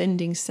 so you're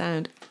sending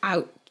sound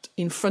out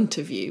in front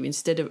of you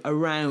instead of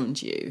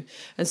around you.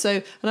 And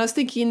I was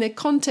thinking, in the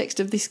context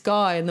of this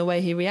guy and the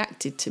way he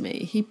reacted to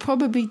me, he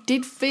probably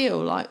did feel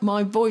like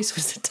my voice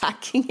was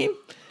attacking him.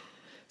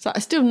 So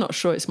I'm still not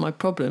sure it's my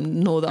problem,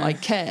 nor that I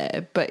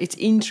care, but it's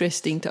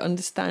interesting to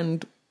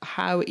understand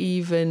how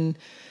even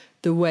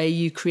the way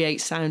you create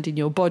sound in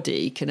your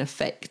body can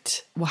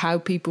affect how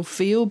people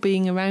feel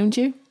being around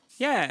you.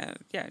 Yeah,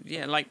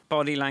 like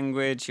body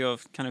language, your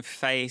kind of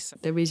face.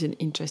 There is an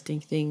interesting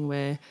thing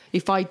where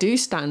if I do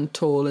stand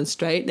tall and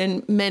straight,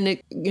 then men,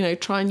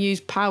 try and use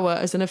power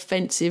as an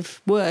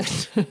offensive word.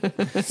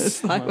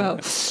 It's like, well...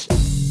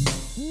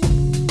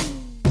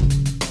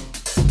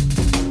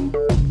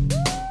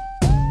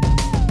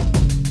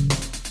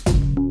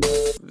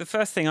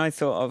 first thing I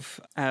thought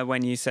of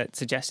when you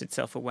suggested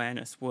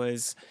self-awareness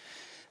was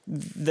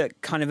the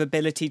kind of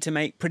ability to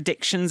make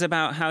predictions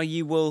about how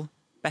you will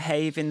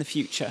behave in the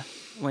future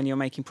when you're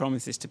making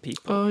promises to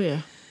people. Oh,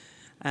 yeah.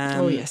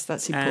 Oh, yes,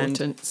 that's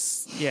important.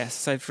 Yes.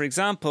 So, for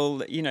example,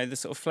 the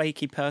sort of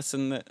flaky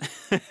person that,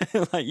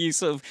 like, you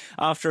sort of,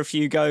 after a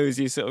few goes,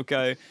 you sort of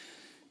go,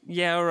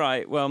 yeah, all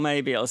right, well,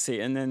 maybe I'll see.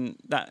 And then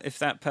if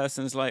that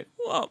person's like,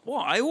 what?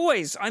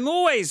 I'm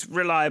always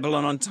reliable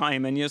and on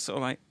time. And you're sort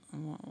of like,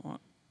 what?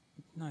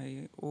 No,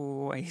 you're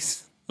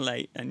always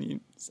late and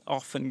you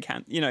often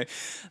can't.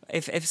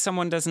 If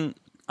someone doesn't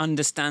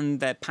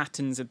understand their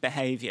patterns of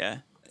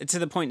behaviour, to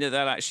the point that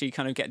they'll actually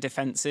kind of get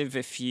defensive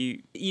if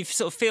you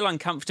sort of feel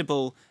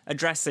uncomfortable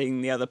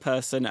addressing the other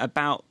person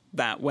about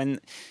that when,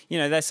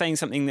 they're saying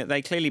something that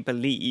they clearly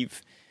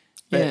believe,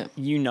 but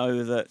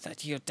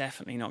that you're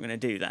definitely not going to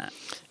do that.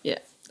 Yeah.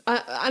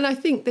 And I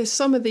think there's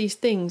some of these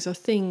things are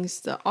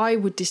things that I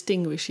would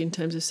distinguish in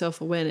terms of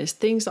self-awareness,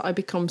 things that I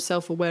become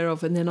self-aware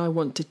of and then I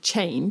want to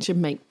change and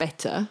make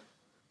better.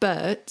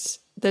 But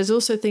there's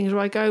also things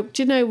where I go,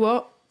 do you know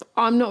what?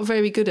 I'm not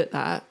very good at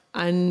that.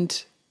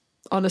 And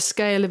on a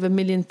scale of a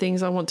million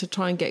things I want to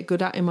try and get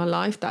good at in my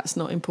life, that's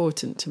not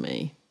important to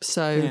me.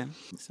 So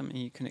something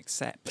you can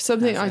accept.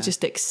 Something I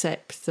just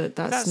accept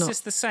that's not...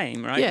 just the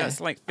same, right? Yeah.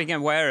 That's like being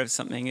aware of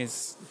something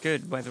is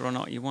good, whether or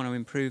not you want to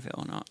improve it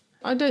or not.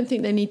 I don't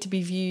think they need to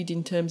be viewed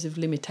in terms of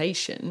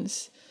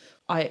limitations.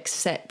 I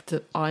accept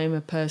that I am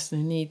a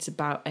person who needs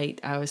about 8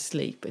 hours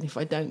sleep. And if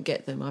I don't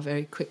get them, I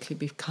very quickly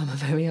become a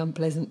very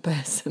unpleasant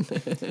person.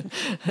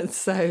 And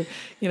so,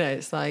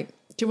 it's like,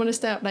 do you want to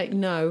stay up late?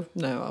 No,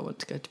 I want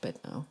to go to bed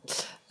now.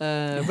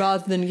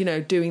 Rather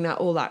than, doing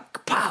all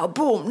that, pow,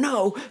 boom,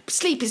 no,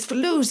 sleep is for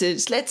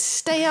losers. Let's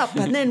stay up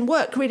and then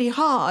work really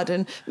hard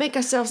and make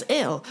ourselves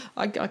ill.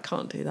 I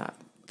can't do that.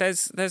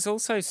 There's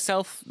also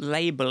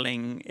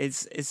self-labelling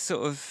is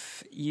sort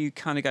of, you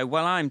kind of go,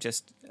 well,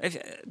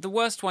 the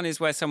worst one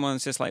is where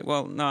someone's just like,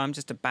 well, no, I'm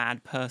just a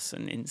bad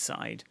person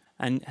inside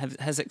and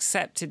has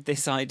accepted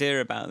this idea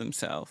about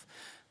themselves.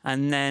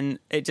 And then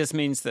it just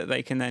means that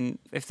they can then,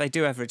 if they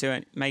do ever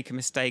make a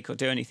mistake or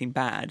do anything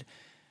bad,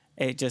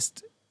 there's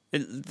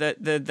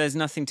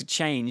nothing to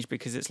change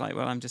because it's like,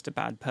 well, I'm just a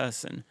bad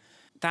person.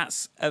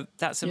 That's a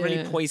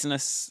really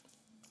poisonous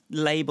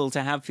label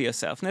to have for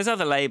yourself. And there's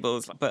other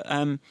labels, but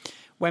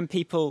when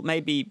people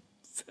maybe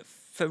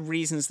for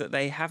reasons that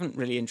they haven't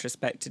really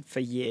introspected for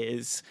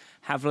years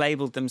have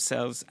labelled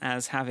themselves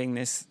as having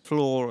this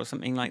flaw or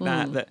something like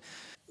that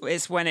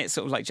it's when it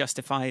sort of like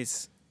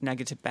justifies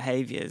negative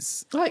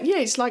behaviours.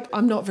 It's like,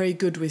 I'm not very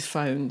good with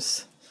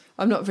phones.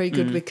 I'm not very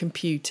good with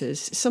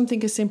computers.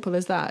 Something as simple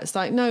as that. It's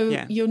like, no,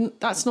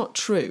 that's not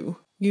true.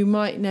 You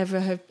might never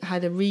have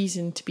had a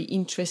reason to be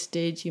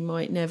interested. You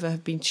might never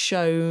have been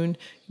shown.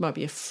 You might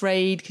be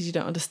afraid because you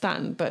don't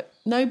understand. But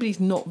nobody's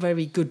not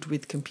very good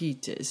with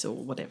computers or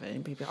whatever.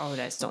 And people,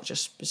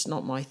 it's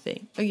not my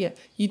thing. Oh, yeah,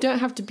 you don't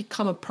have to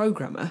become a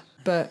programmer,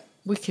 but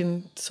we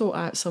can sort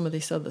out some of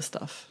this other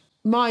stuff.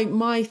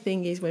 My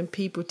thing is when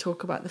people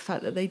talk about the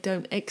fact that they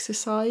don't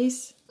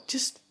exercise,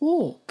 just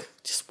walk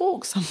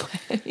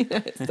somewhere.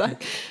 It's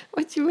like,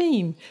 what do you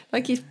mean?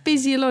 Like, if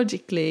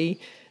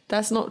physiologically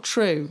that's not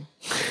true.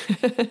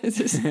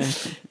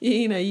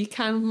 You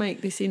can make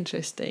this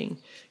interesting.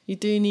 You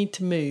do need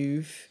to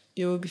move.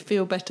 You'll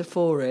feel better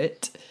for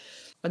it.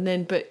 And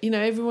then, but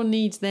everyone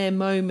needs their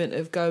moment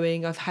of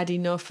going, I've had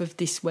enough of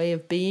this way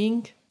of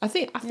being. I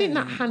think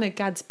that Hannah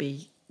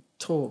Gadsby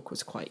talk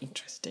was quite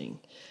interesting.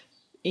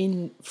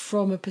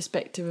 From a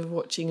perspective of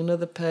watching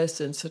another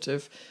person sort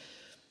of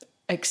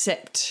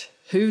accept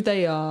who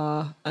they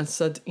are and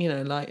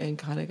and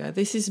kind of go,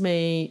 this is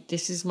me,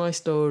 this is my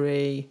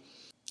story.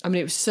 I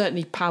mean, it was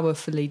certainly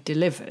powerfully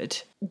delivered.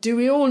 Do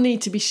we all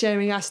need to be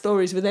sharing our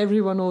stories with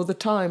everyone all the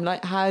time?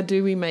 Like, how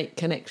do we make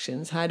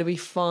connections? How do we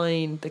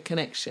find the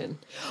connection?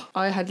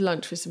 I had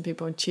lunch with some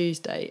people on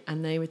Tuesday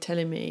and they were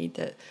telling me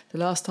that the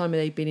last time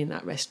they'd been in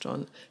that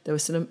restaurant, there were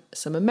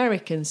some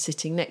Americans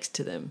sitting next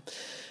to them.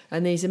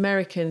 And these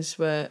Americans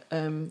were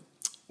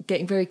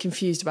getting very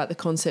confused about the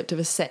concept of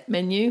a set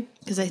menu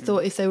because they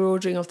thought if they were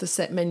ordering off the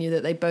set menu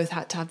that they both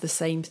had to have the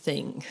same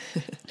thing.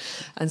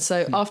 And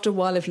so after a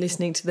while of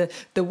listening to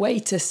the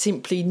waiter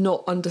simply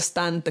not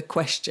understand the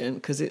question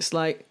because it's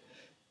like,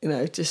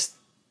 just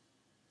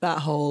that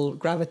whole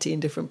gravity in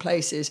different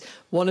places,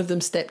 one of them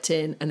stepped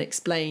in and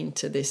explained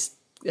to this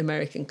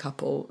American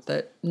couple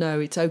that, no,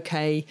 it's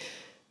okay.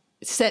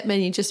 Set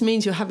menu just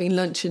means you're having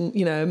lunch and,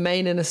 a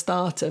main and a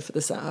starter for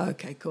the set. Oh,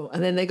 okay, cool.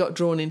 And then they got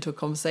drawn into a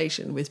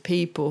conversation with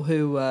people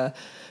who were,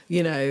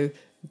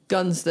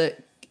 guns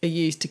that are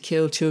used to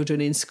kill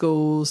children in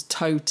schools,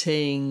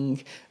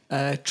 toting,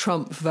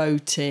 Trump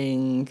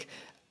voting.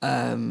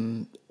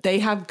 They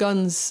have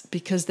guns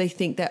because they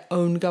think their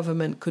own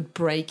government could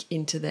break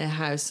into their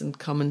house and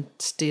come and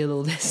steal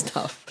all their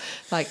stuff.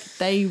 Like,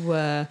 they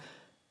were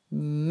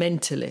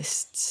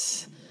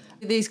mentalists.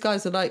 These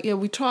guys are like,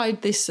 we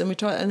tried this and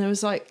it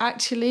was like,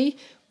 actually,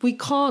 we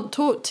can't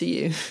talk to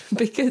you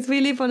because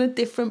we live on a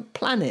different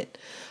planet.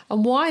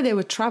 And why they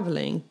were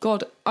travelling,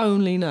 God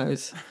only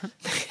knows.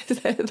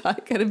 They're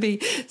like going to be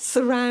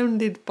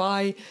surrounded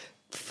by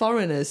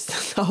foreigners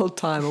the whole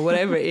time or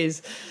whatever it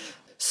is.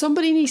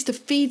 Somebody needs to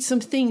feed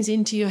some things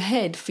into your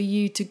head for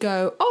you to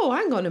go, oh,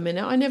 hang on a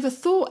minute, I never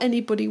thought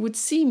anybody would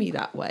see me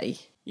that way.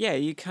 Yeah,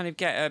 you kind of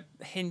get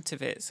a hint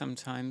of it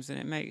sometimes, and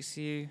it makes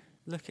you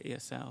look at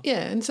yourself.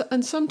 Yeah,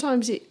 and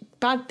sometimes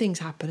bad things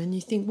happen and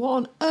you think, what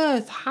on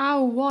earth,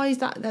 why is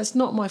that? That's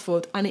not my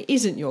fault, and it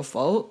isn't your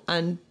fault.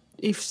 And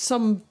if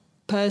some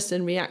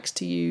person reacts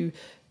to you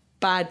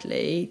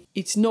badly,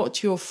 it's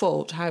not your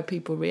fault how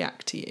people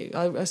react to you.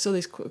 I saw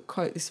this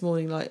quote this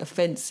morning, like,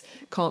 offence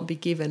can't be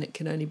given, it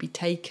can only be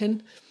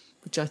taken,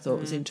 which I thought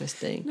was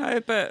interesting. No,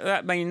 but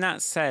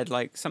that said,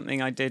 like,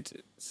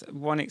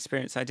 one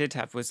experience I did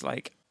have was,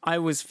 like, I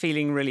was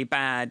feeling really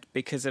bad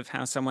because of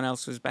how someone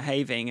else was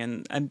behaving,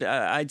 and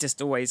I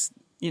just always,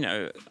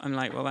 I'm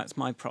like, well, that's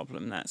my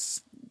problem.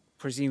 That's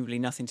presumably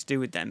nothing to do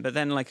with them. But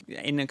then, like,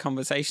 in a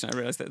conversation, I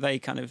realised that they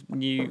kind of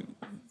knew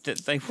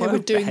that they were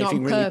doing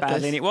behaving really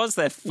badly, and it was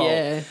their fault.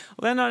 Yeah. Well,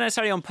 they're not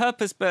necessarily on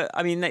purpose, but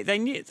I mean, they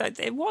knew that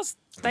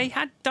they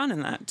had done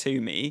that to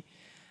me.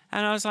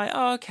 And I was like,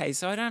 oh, okay,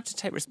 so I don't have to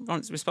take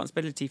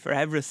responsibility for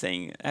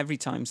everything every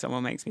time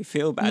someone makes me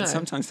feel bad. No.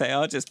 Sometimes they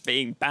are just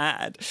being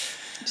bad.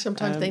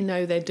 Sometimes they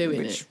know they're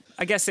doing it.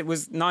 I guess it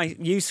was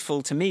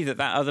useful to me that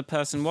other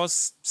person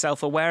was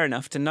self-aware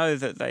enough to know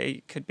that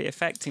they could be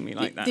affecting me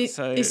like that.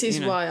 This is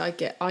why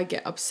I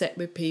get upset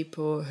with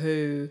people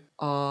who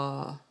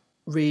are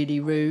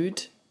really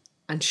rude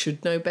and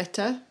should know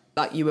better.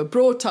 Like, you were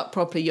brought up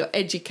properly, you're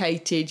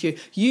educated,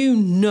 you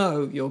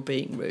know you're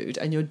being rude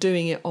and you're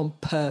doing it on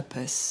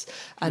purpose.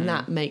 And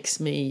that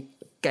makes I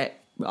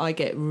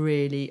get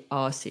really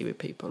arsey with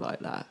people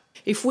like that.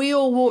 If we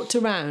all walked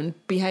around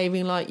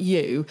behaving like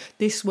you,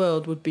 this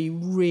world would be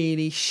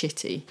really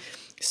shitty.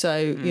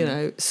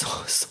 So,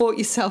 sort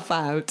yourself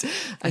out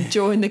and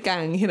join the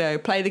gang,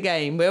 play the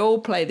game. We all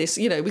play this,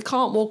 we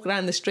can't walk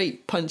around the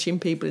street punching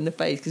people in the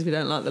face because we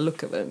don't like the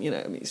look of them,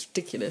 it's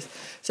ridiculous.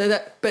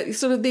 But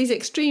sort of these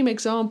extreme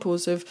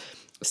examples of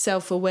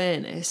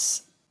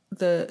self-awareness,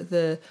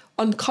 the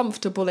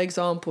uncomfortable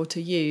example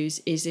to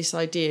use is this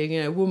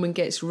idea, a woman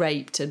gets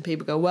raped and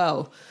people go,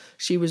 well,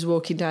 she was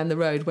walking down the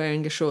road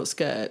wearing a short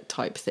skirt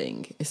type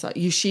thing. It's like,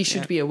 she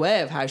should be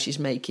aware of how she's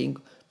making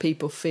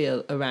people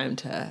feel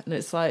around her. And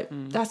it's like,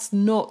 that's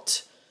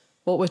not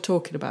what we're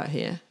talking about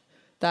here.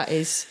 That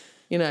is,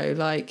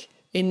 like,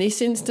 in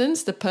this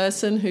instance, the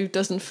person who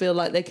doesn't feel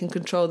like they can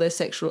control their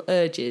sexual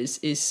urges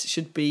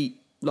should be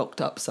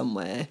locked up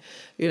somewhere,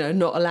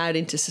 not allowed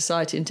into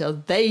society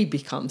until they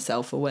become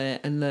self-aware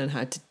and learn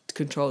how to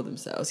control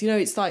themselves.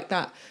 It's like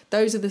that.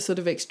 Those are the sort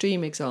of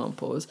extreme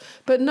examples.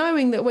 But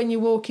knowing that when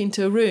you walk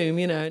into a room,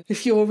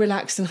 if you're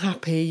relaxed and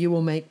happy, you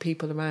will make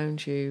people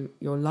around you,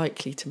 you're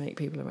likely to make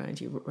people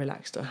around you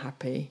relaxed or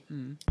happy.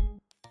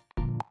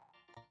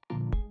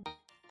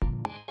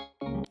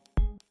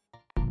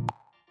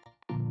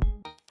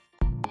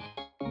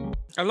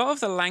 A lot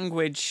of the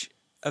language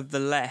of the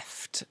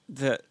left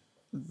that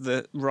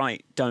the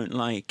right don't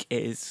like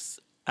is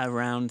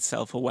around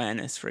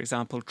self-awareness. For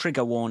example,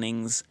 trigger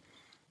warnings.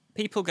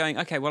 People going,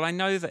 okay, well, I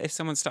know that if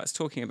someone starts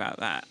talking about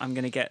that, I'm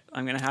going to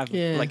have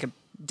like a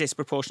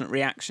disproportionate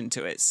reaction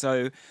to it.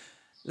 So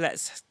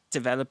let's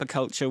develop a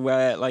culture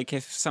where, like,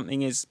 if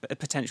something is a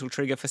potential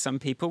trigger for some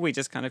people, we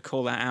just kind of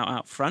call that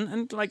out front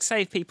and, like,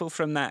 save people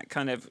from that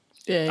kind of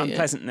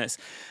unpleasantness.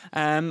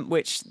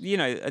 Which,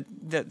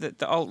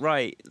 the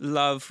alt-right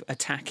love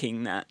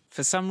attacking that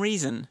for some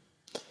reason.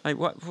 Like,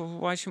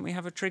 why shouldn't we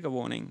have a trigger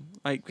warning?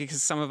 Like,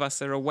 because some of us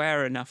are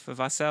aware enough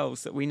of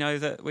ourselves that we know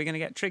that we're going to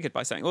get triggered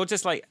by something. Or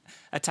just, like,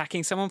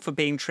 attacking someone for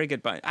being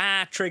triggered by...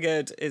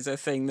 triggered is a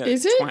thing that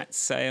twats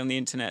say on the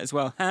internet as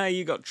well.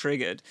 You got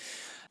triggered.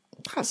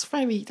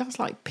 That's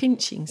like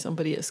pinching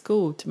somebody at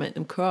school to make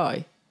them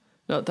cry.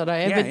 Not that I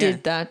ever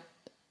did that.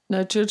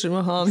 No children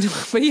were harmed.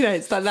 But,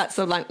 it's like that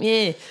sort of like,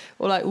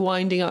 or like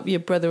winding up your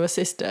brother or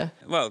sister.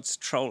 Well, it's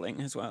trolling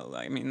as well.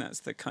 Like, I mean,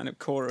 that's the kind of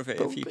core of it.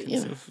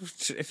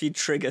 If you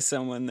trigger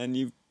someone, then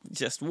you've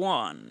just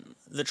won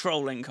the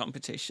trolling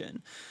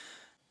competition.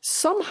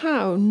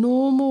 Somehow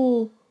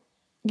normal...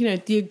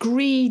 the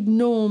agreed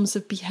norms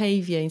of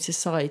behaviour in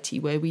society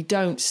where we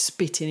don't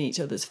spit in each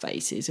other's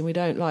faces and we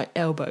don't, like,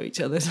 elbow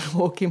each other as we're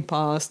walking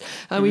past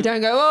and we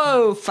don't go,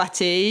 oh,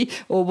 fatty,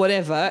 or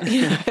whatever.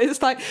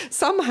 It's like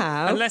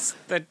somehow... Unless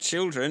you're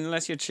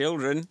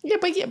children. Yeah,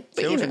 but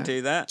children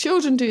do that.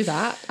 Children do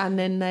that, and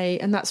then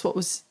that's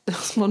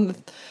one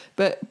of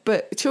the...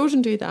 But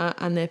children do that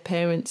and their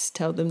parents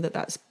tell them that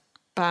that's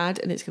bad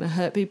and it's going to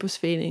hurt people's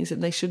feelings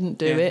and they shouldn't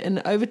do it,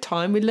 and over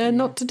time we learn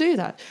not to do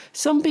that.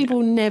 Some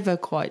people never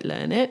quite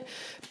learn it,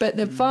 but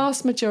the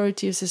vast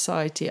majority of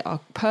society are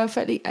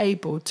perfectly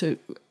able to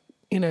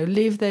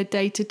live their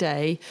day to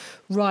day,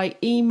 write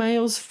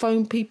emails,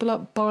 phone people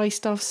up, buy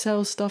stuff,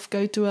 sell stuff,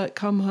 go to work,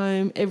 come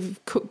home,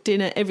 cook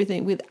dinner,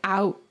 everything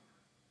without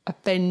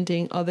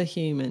offending other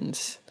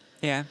humans.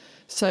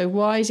 So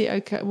why is it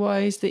okay? Why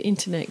is the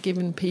internet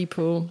giving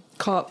people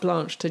carte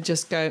blanche to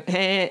just go,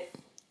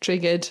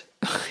 triggered.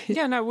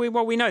 Yeah, no,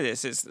 we know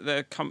this. It's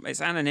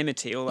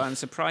anonymity, although I'm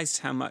surprised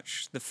how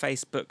much the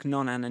Facebook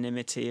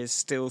non-anonymity is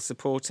still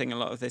supporting a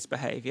lot of this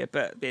behaviour.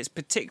 But it's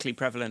particularly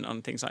prevalent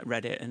on things like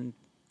Reddit and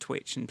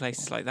Twitch and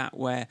places like that,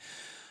 where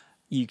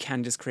you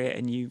can just create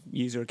a new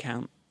user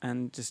account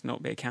and just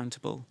not be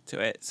accountable to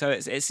it. So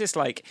it's just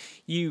like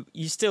you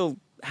still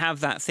have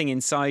that thing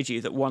inside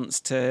you that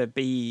wants to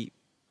be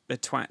a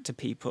twat to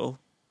people,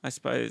 I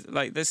suppose.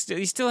 Like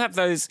you still have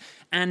those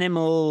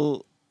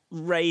animal,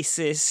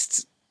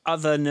 racist,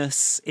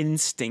 otherness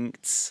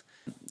instincts.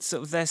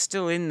 Sort of they're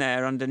still in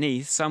there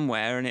underneath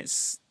somewhere, and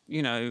it's,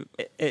 you know,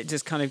 it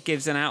just kind of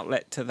gives an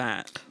outlet to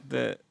that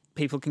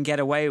people can get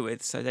away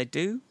with, so they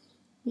do.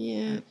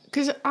 Yeah,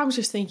 because I was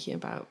just thinking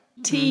about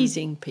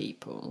teasing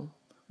people,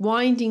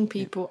 winding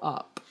people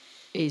up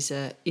is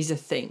a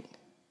thing.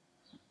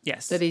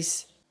 Yes. That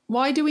is,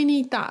 why do we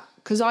need that?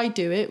 Because I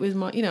do it with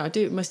I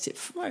do it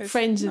with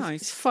friends.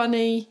 Nice. It's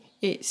funny.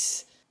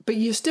 But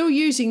you're still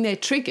using their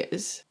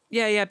triggers.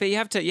 Yeah, but you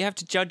have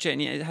to judge it,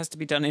 and it has to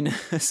be done in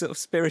a sort of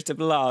spirit of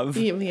love.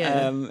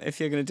 Yeah.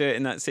 If you're going to do it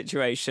in that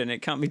situation,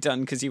 it can't be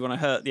done because you want to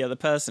hurt the other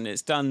person.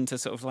 It's done to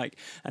sort of like,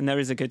 and there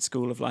is a good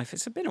school of life.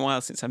 It's been a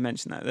while since I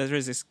mentioned that. There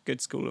is this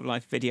good school of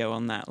life video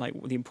on that, like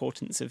the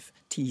importance of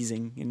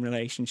teasing in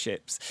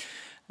relationships.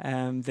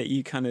 That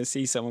you kind of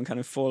see someone kind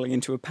of falling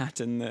into a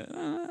pattern that,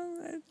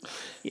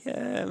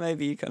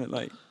 maybe you kind of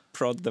like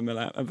prod them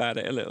about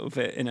it a little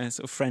bit in a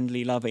sort of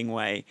friendly, loving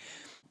way.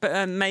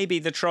 But maybe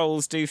the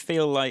trolls do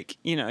feel like,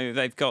 you know,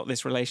 they've got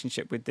this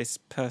relationship with this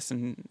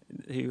person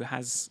who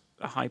has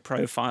a high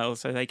profile,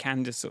 so they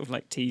can just sort of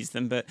like tease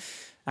them. But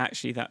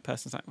actually that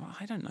person's like, well,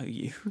 I don't know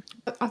you.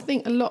 I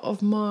think a lot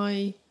of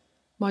my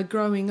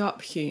growing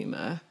up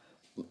humour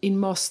in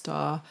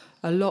Mostar,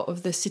 a lot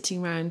of the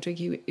sitting around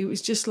drinking, it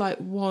was just like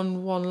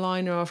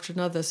one-liner after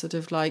another, sort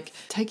of like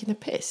taking a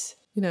piss.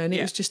 You know, and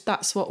it was just,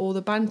 that's what all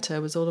the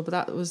banter was all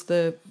about. That was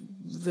the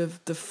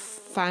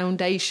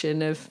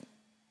foundation of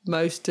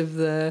most of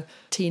the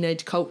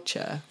teenage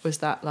culture, was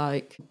that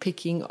like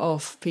picking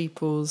off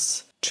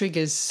people's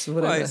triggers,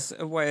 whatever. Well, it's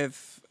a way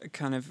of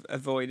kind of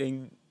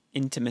avoiding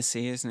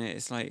intimacy, isn't it?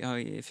 It's like, oh,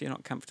 if you're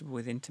not comfortable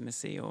with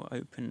intimacy or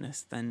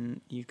openness, then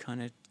you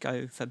kind of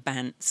go for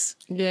bants.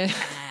 Yeah.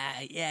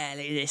 Yeah,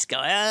 look at this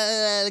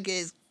guy. Look at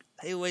his,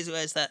 he always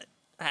wears that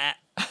hat.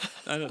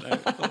 I don't know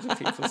what do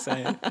people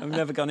say. I've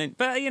never gone in,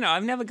 but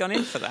I've never gone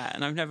in for that,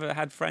 and I've never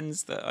had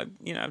friends that I've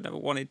never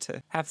wanted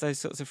to have those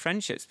sorts of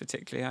friendships.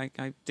 Particularly,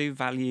 I do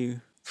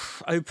value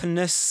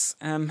openness,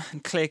 and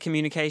clear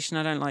communication.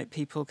 I don't like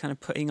people kind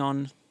of putting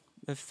on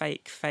a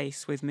fake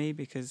face with me,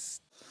 because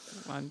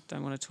I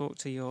don't want to talk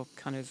to your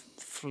kind of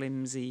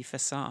flimsy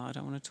facade.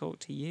 I want to talk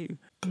to you.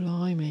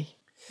 Blimey,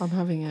 I'm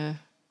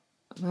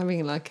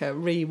having like a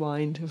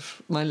rewind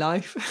of my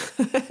life.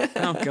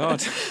 Oh,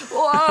 God.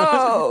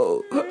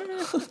 Whoa!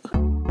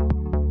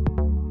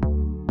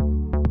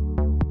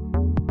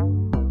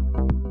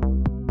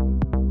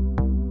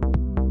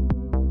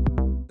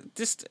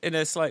 Just in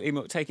a slightly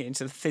more, taking it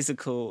into the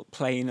physical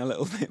plane a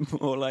little bit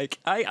more, like,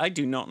 I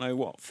do not know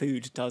what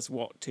food does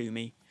what to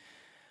me.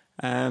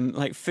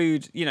 Like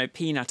food,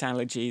 peanut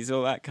allergies,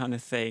 all that kind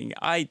of thing.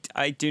 I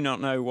do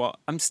not know what.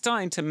 I'm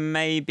starting to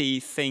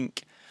maybe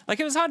think... Like,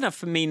 it was hard enough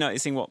for me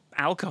noticing what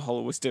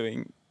alcohol was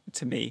doing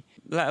to me,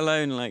 let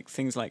alone like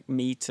things like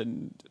meat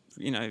and,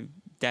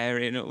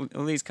 dairy and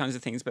all these kinds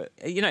of things. But,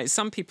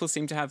 some people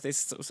seem to have this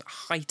sort of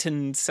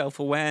heightened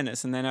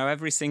self-awareness, and they know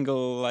every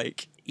single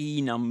like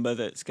E number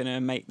that's going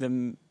to make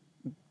them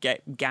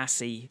get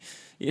gassy,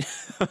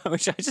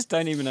 which I just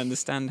don't even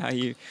understand how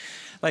you...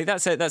 Like,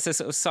 that's a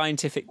sort of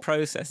scientific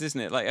process,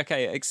 isn't it? Like,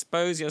 okay,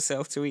 expose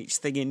yourself to each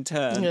thing in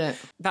turn. Yeah.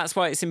 That's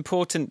why it's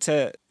important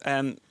to,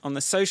 on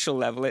the social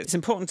level, it's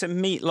important to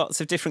meet lots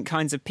of different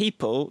kinds of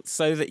people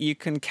so that you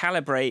can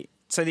calibrate,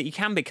 so that you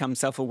can become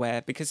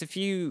self-aware. Because if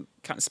you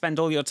can't spend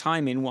all your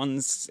time in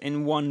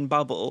one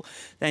bubble,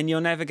 then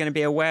you're never going to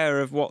be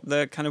aware of what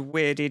the kind of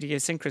weird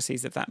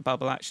idiosyncrasies of that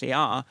bubble actually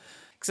are.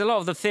 Because a lot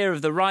of the fear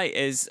of the right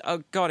is,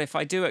 oh, God, if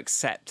I do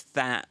accept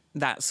that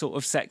sort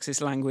of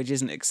sexist language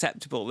isn't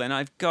acceptable, then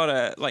I've got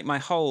to, like, my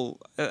whole,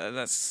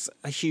 that's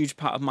a huge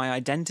part of my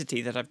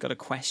identity that I've got to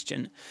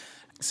question.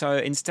 So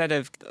instead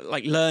of,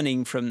 like,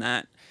 learning from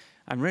that,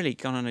 I'm really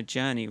gone on a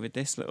journey with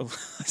this little,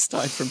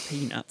 aside from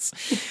peanuts.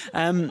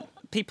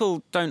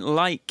 People don't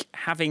like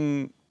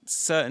having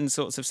certain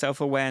sorts of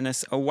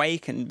self-awareness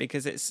awakened,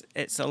 because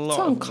it's a lot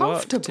of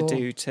work to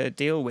do to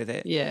deal with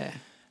it. Yeah.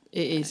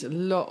 It is a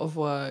lot of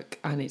work,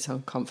 and it's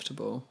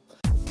uncomfortable.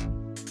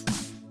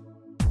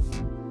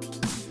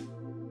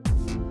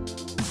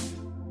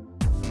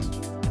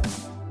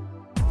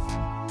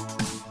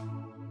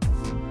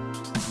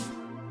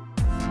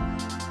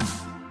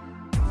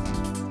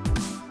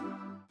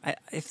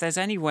 If there's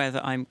anywhere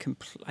that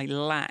I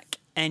lack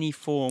any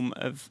form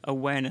of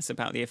awareness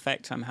about the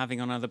effect I'm having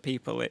on other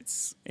people,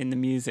 it's in the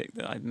music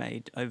that I've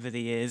made over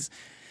the years,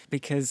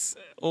 because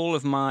all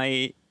of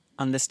my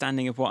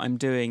understanding of what I'm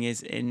doing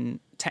is in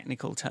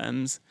technical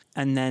terms,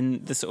 and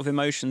then the sort of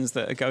emotions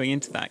that are going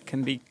into that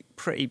can be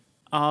pretty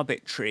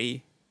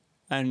arbitrary.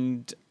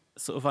 and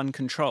sort of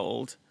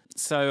uncontrolled.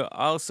 So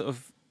I'll sort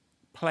of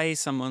play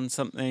someone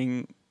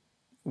something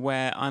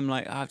where I'm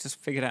like, I've just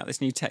figured out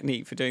this new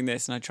technique for doing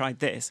this and I tried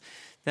this.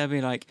 They'll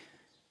be like,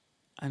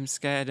 I'm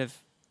scared of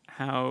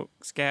how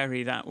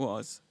scary that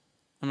was.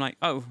 I'm like,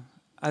 oh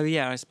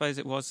yeah, I suppose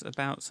it was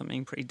about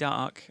something pretty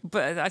dark.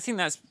 But I think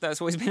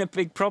that's always been a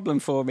big problem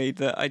for me,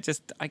 that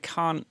I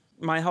can't,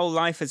 my whole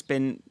life has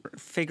been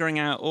figuring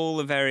out all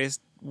the various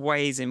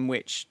ways in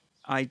which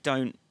I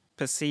don't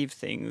perceive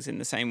things in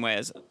the same way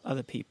as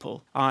other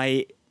people.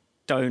 I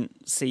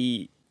don't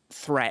see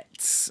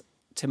threats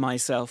to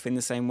myself in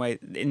the same way,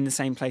 in the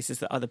same places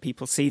that other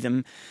people see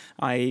them.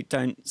 I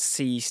don't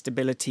see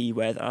stability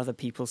where other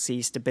people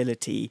see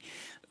stability.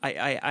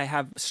 I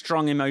have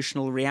strong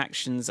emotional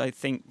reactions, I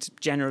think,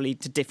 generally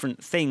to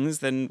different things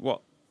than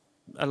what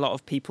a lot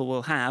of people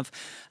will have.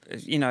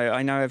 You know,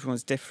 I know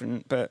everyone's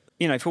different, but,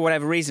 you know, for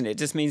whatever reason, it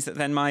just means that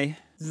then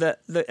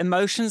the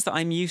emotions that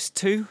I'm used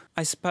to,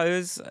 I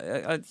suppose,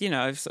 you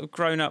know, I've sort of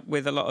grown up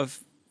with a lot of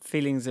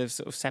feelings of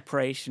sort of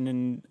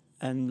separation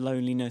and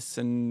loneliness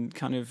and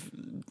kind of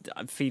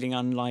feeling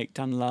unliked,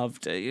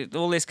 unloved,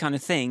 all this kind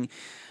of thing.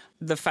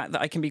 The fact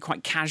that I can be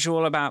quite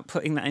casual about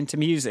putting that into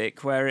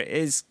music, where it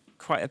is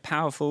quite a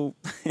powerful,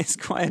 it's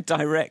quite a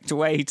direct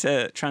way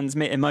to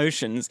transmit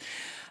emotions.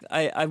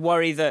 I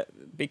worry that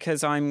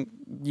because I'm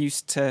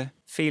used to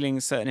feeling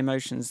certain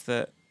emotions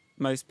that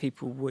most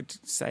people would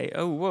say,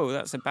 oh, whoa,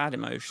 that's a bad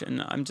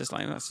emotion. I'm just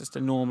like, that's just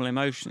a normal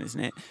emotion, isn't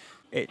it?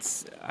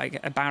 It's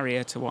a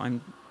barrier to what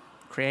I'm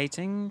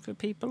creating for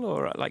people,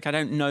 or like I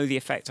don't know the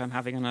effect I'm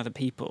having on other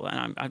people,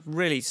 and I've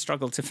really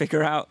struggled to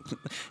figure out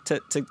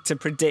to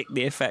predict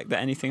the effect that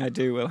anything I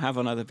do will have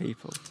on other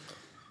people.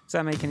 Does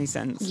that make any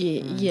sense?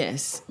 Yeah,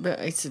 yes, but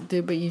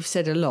you've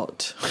said a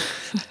lot.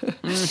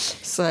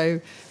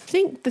 So I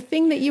think the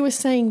thing that you were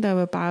saying though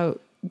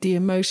about the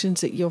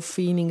emotions that you're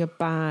feeling are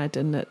bad,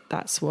 and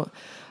that's what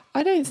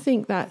I don't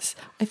think that's.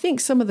 I think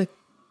some of the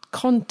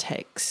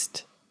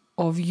context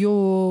of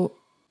your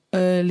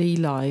early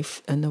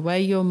life and the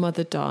way your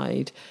mother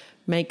died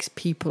makes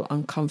people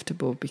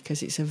uncomfortable,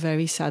 because it's a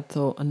very sad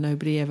thought and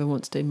nobody ever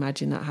wants to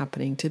imagine that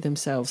happening to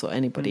themselves or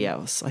anybody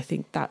else. I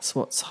think that's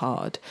what's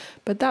hard.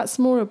 But that's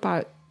more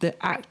about the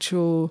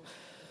actual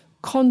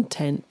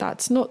content.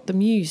 That's not the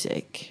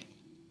music.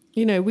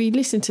 You know, we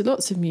listen to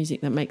lots of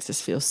music that makes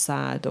us feel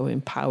sad or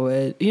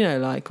empowered, you know,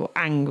 like, or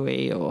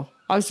angry. Or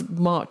I was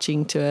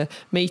marching to a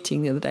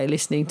meeting the other day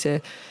listening to,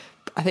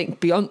 I think,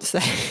 Beyonce.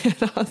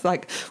 And I was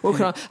like,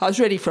 walking on. I was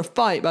ready for a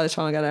fight by the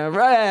time I got there.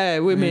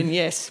 Rare women,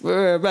 yes,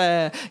 we're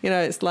rare. You know,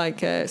 it's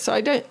like, so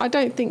I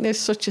don't think there's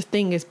such a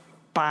thing as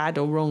bad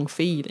or wrong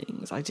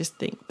feelings. I just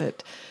think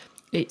that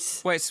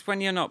it's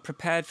when you're not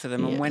prepared for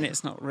them, and when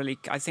it's not really.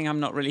 I think I'm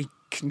not really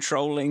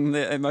controlling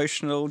the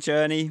emotional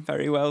journey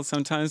very well.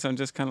 Sometimes I'm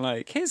just kind of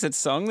like, here's a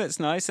song that's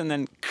nice, and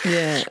then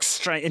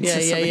straight into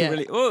something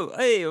really. Oh,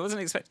 hey, I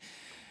wasn't expecting.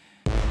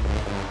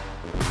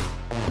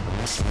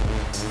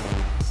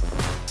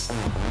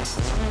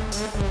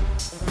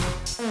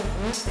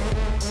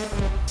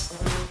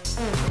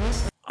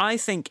 I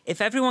think if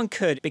everyone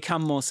could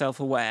become more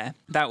self-aware,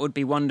 that would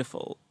be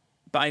wonderful.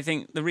 But I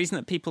think the reason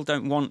that people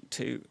don't want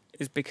to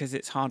is because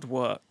it's hard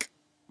work,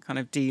 kind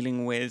of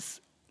dealing with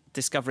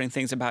discovering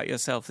things about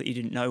yourself that you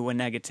didn't know were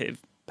negative,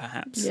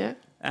 perhaps. Yeah.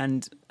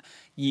 And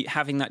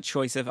having that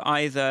choice of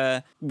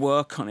either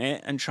work on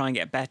it and try and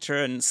get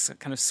better and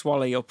kind of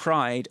swallow your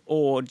pride,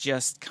 or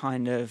just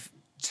kind of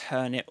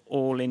turn it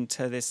all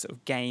into this sort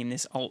of game,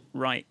 this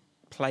alt-right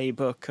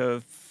playbook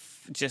of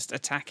just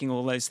attacking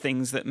all those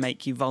things that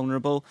make you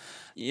vulnerable,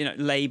 you know,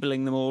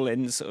 labeling them all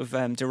in sort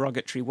of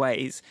derogatory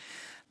ways.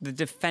 The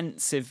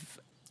defensive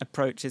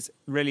approaches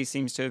really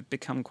seems to have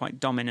become quite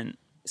dominant.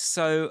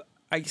 So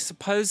I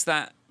suppose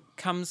that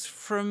comes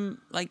from,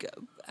 like,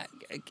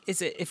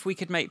 is it if we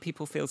could make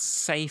people feel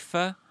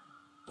safer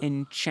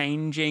in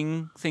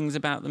changing things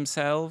about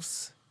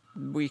themselves,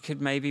 we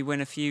could maybe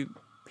win a few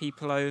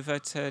people over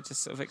to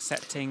just sort of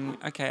accepting,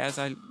 okay, as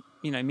I,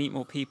 you know, meet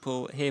more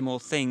people, hear more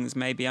things,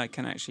 maybe I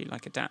can actually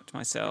like adapt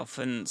myself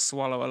and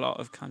swallow a lot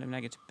of kind of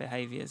negative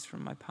behaviours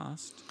from my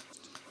past.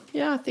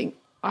 Yeah,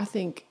 I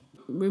think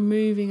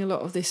removing a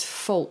lot of this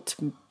fault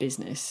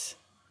business.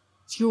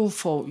 It's your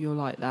fault you're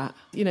like that.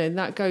 You know, and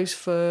that goes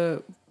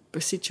for a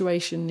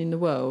situation in the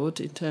world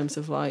in terms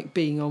of like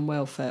being on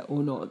welfare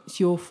or not. It's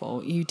your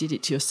fault. You did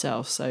it to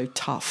yourself. So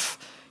tough,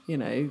 you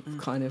know,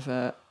 kind of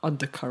a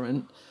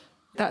undercurrent.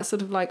 That's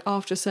sort of like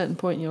after a certain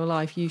point in your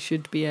life, you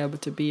should be able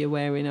to be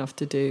aware enough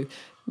to do.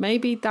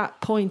 Maybe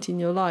that point in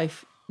your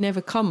life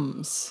never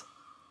comes.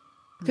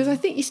 Because I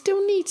think you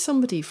still need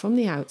somebody from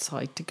the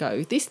outside to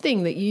go, this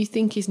thing that you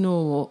think is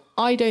normal,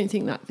 I don't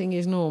think that thing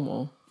is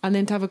normal. And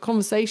then to have a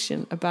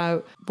conversation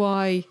about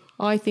why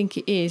I think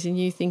it is and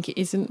you think it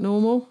isn't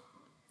normal.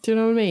 Do you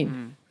know what I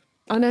mean?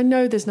 And I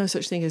know there's no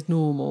such thing as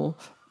normal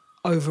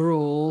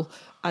overall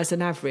as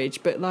an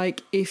average, but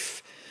like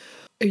if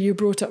you're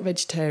brought up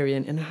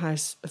vegetarian in a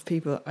house of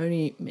people that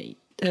only eat meat,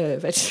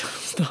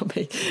 vegetables, not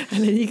meat,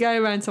 and then you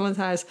go around someone's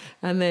house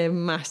and they're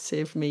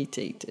massive meat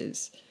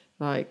eaters,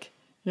 like,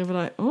 You'll be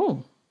like,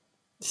 oh,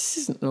 this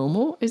isn't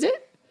normal, is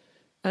it?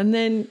 And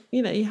then,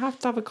 you have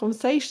to have a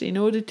conversation in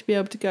order to be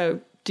able to go,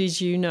 did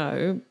you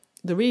know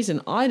the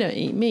reason I don't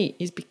eat meat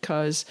is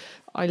because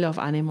I love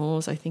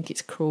animals, I think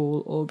it's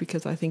cruel, or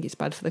because I think it's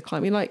bad for the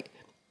climate.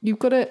 You've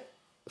got to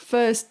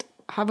first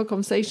have a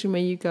conversation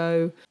where you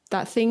go,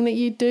 that thing that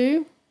you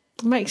do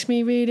makes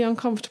me really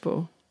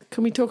uncomfortable.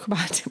 Can we talk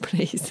about it,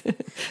 please?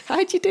 How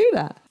do you do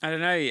that? I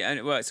don't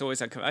know. Well, it's always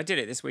uncomfortable. I did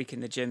it this week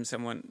in the gym.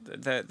 Someone,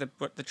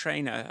 the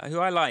trainer, who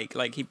I like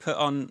he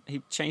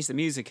changed the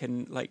music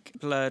and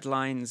Blurred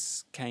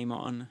Lines came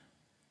on.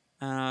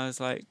 And I was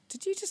like,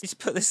 did you just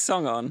put this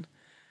song on?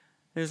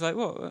 He was like,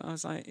 what? I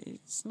was like,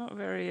 it's not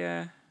very...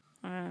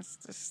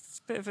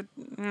 it's a bit of a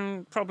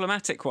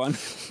problematic one.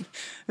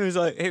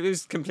 It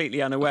was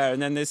completely unaware.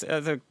 And then this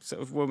other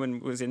sort of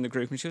woman was in the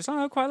group and she was like,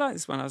 I quite like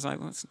this one. I was like,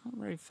 well, it's not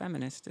very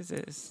feminist, is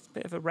it? It's a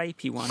bit of a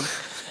rapey one. Is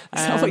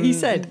that what you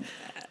said?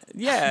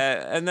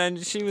 Yeah. And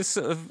then she was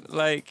sort of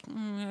like,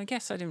 I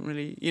guess I didn't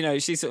really,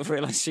 she sort of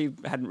realised she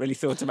hadn't really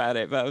thought about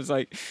it. But I was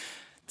like...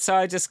 So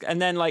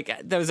and then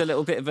there was a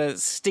little bit of a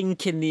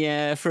stink in the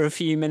air for a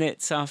few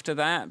minutes after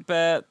that.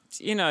 But,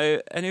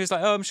 and he was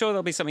like, oh, I'm sure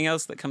there'll be something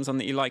else that comes on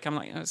that you like. I'm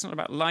like, it's not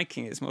about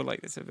liking. It's more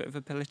like it's a bit of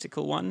a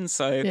political one.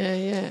 So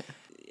yeah.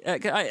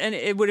 And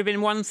it would have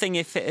been one thing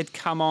if it had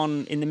come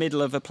on in the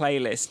middle of a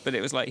playlist, but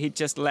it was like he'd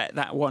just let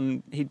that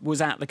one, he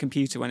was at the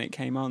computer when it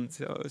came on.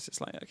 So I was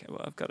just like, okay,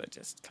 well, I've got to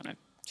just kind of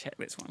check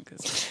this one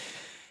because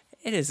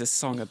it is a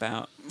song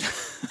about...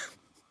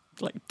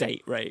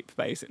 date rape,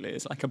 basically.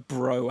 It's like a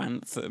bro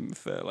anthem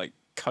for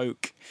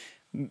coke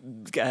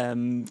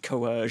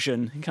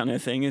coercion kind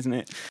of thing, isn't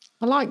it?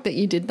 I like that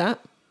you did that.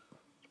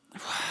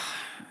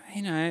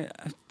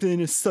 I've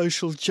been a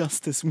social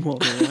justice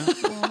warrior.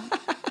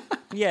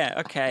 Yeah,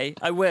 okay,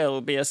 I will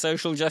be a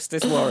social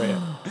justice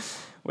warrior.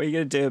 What are you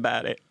going to do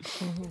about it?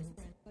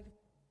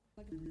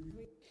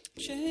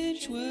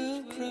 Change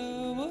will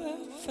grow a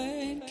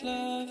faint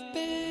love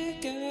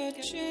bigger.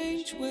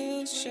 Change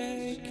will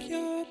shake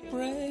your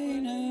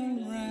brain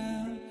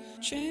around.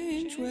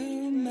 Change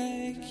will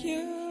make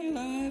your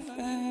life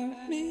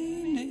have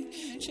meaning.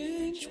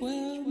 Change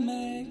will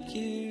make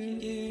you.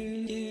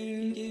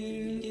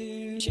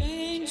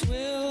 Change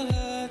will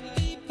hurt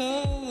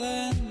people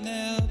and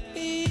they'll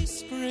be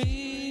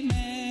screaming.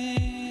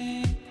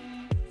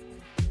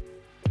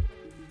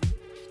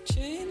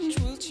 Change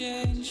will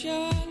change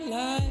your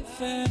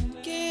life and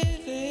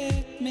give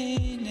it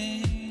meaning.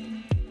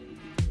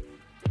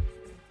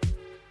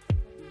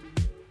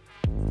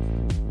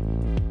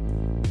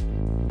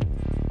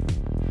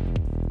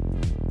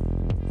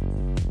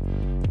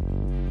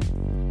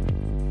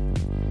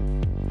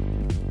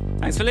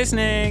 Thanks for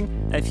listening.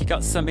 If you've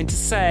got something to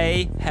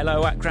say,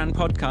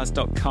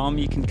 hello@grandpodcast.com.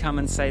 You can come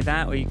and say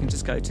that, or you can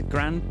just go to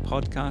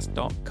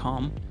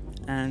grandpodcast.com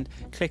and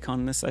click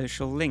on the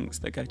social links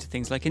that go to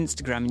things like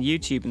Instagram and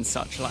YouTube and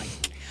such like.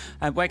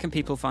 Where can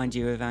people find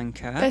you,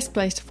 Ivanka? Best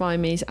place to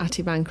find me is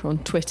 @Ivanka on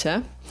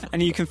Twitter.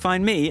 And you can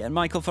find me at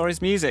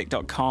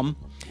michaelforestmusic.com.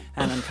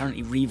 And I'm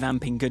currently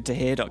revamping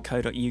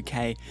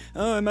goodtohear.co.uk.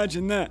 Oh,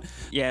 imagine that.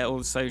 Yeah, all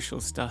the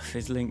social stuff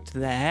is linked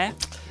there.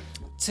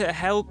 To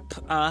help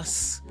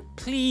us,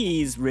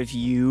 please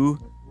review,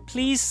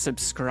 please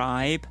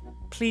subscribe,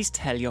 please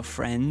tell your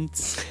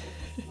friends.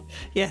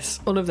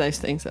 Yes, all of those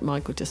things that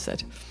Michael just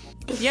said.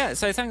 Yeah,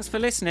 so thanks for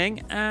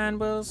listening,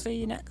 and we'll see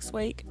you next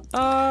week.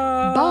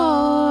 Bye.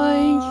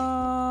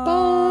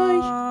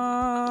 Bye.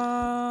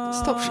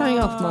 Stop showing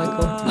off,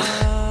 Michael.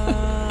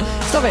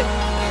 Stop it.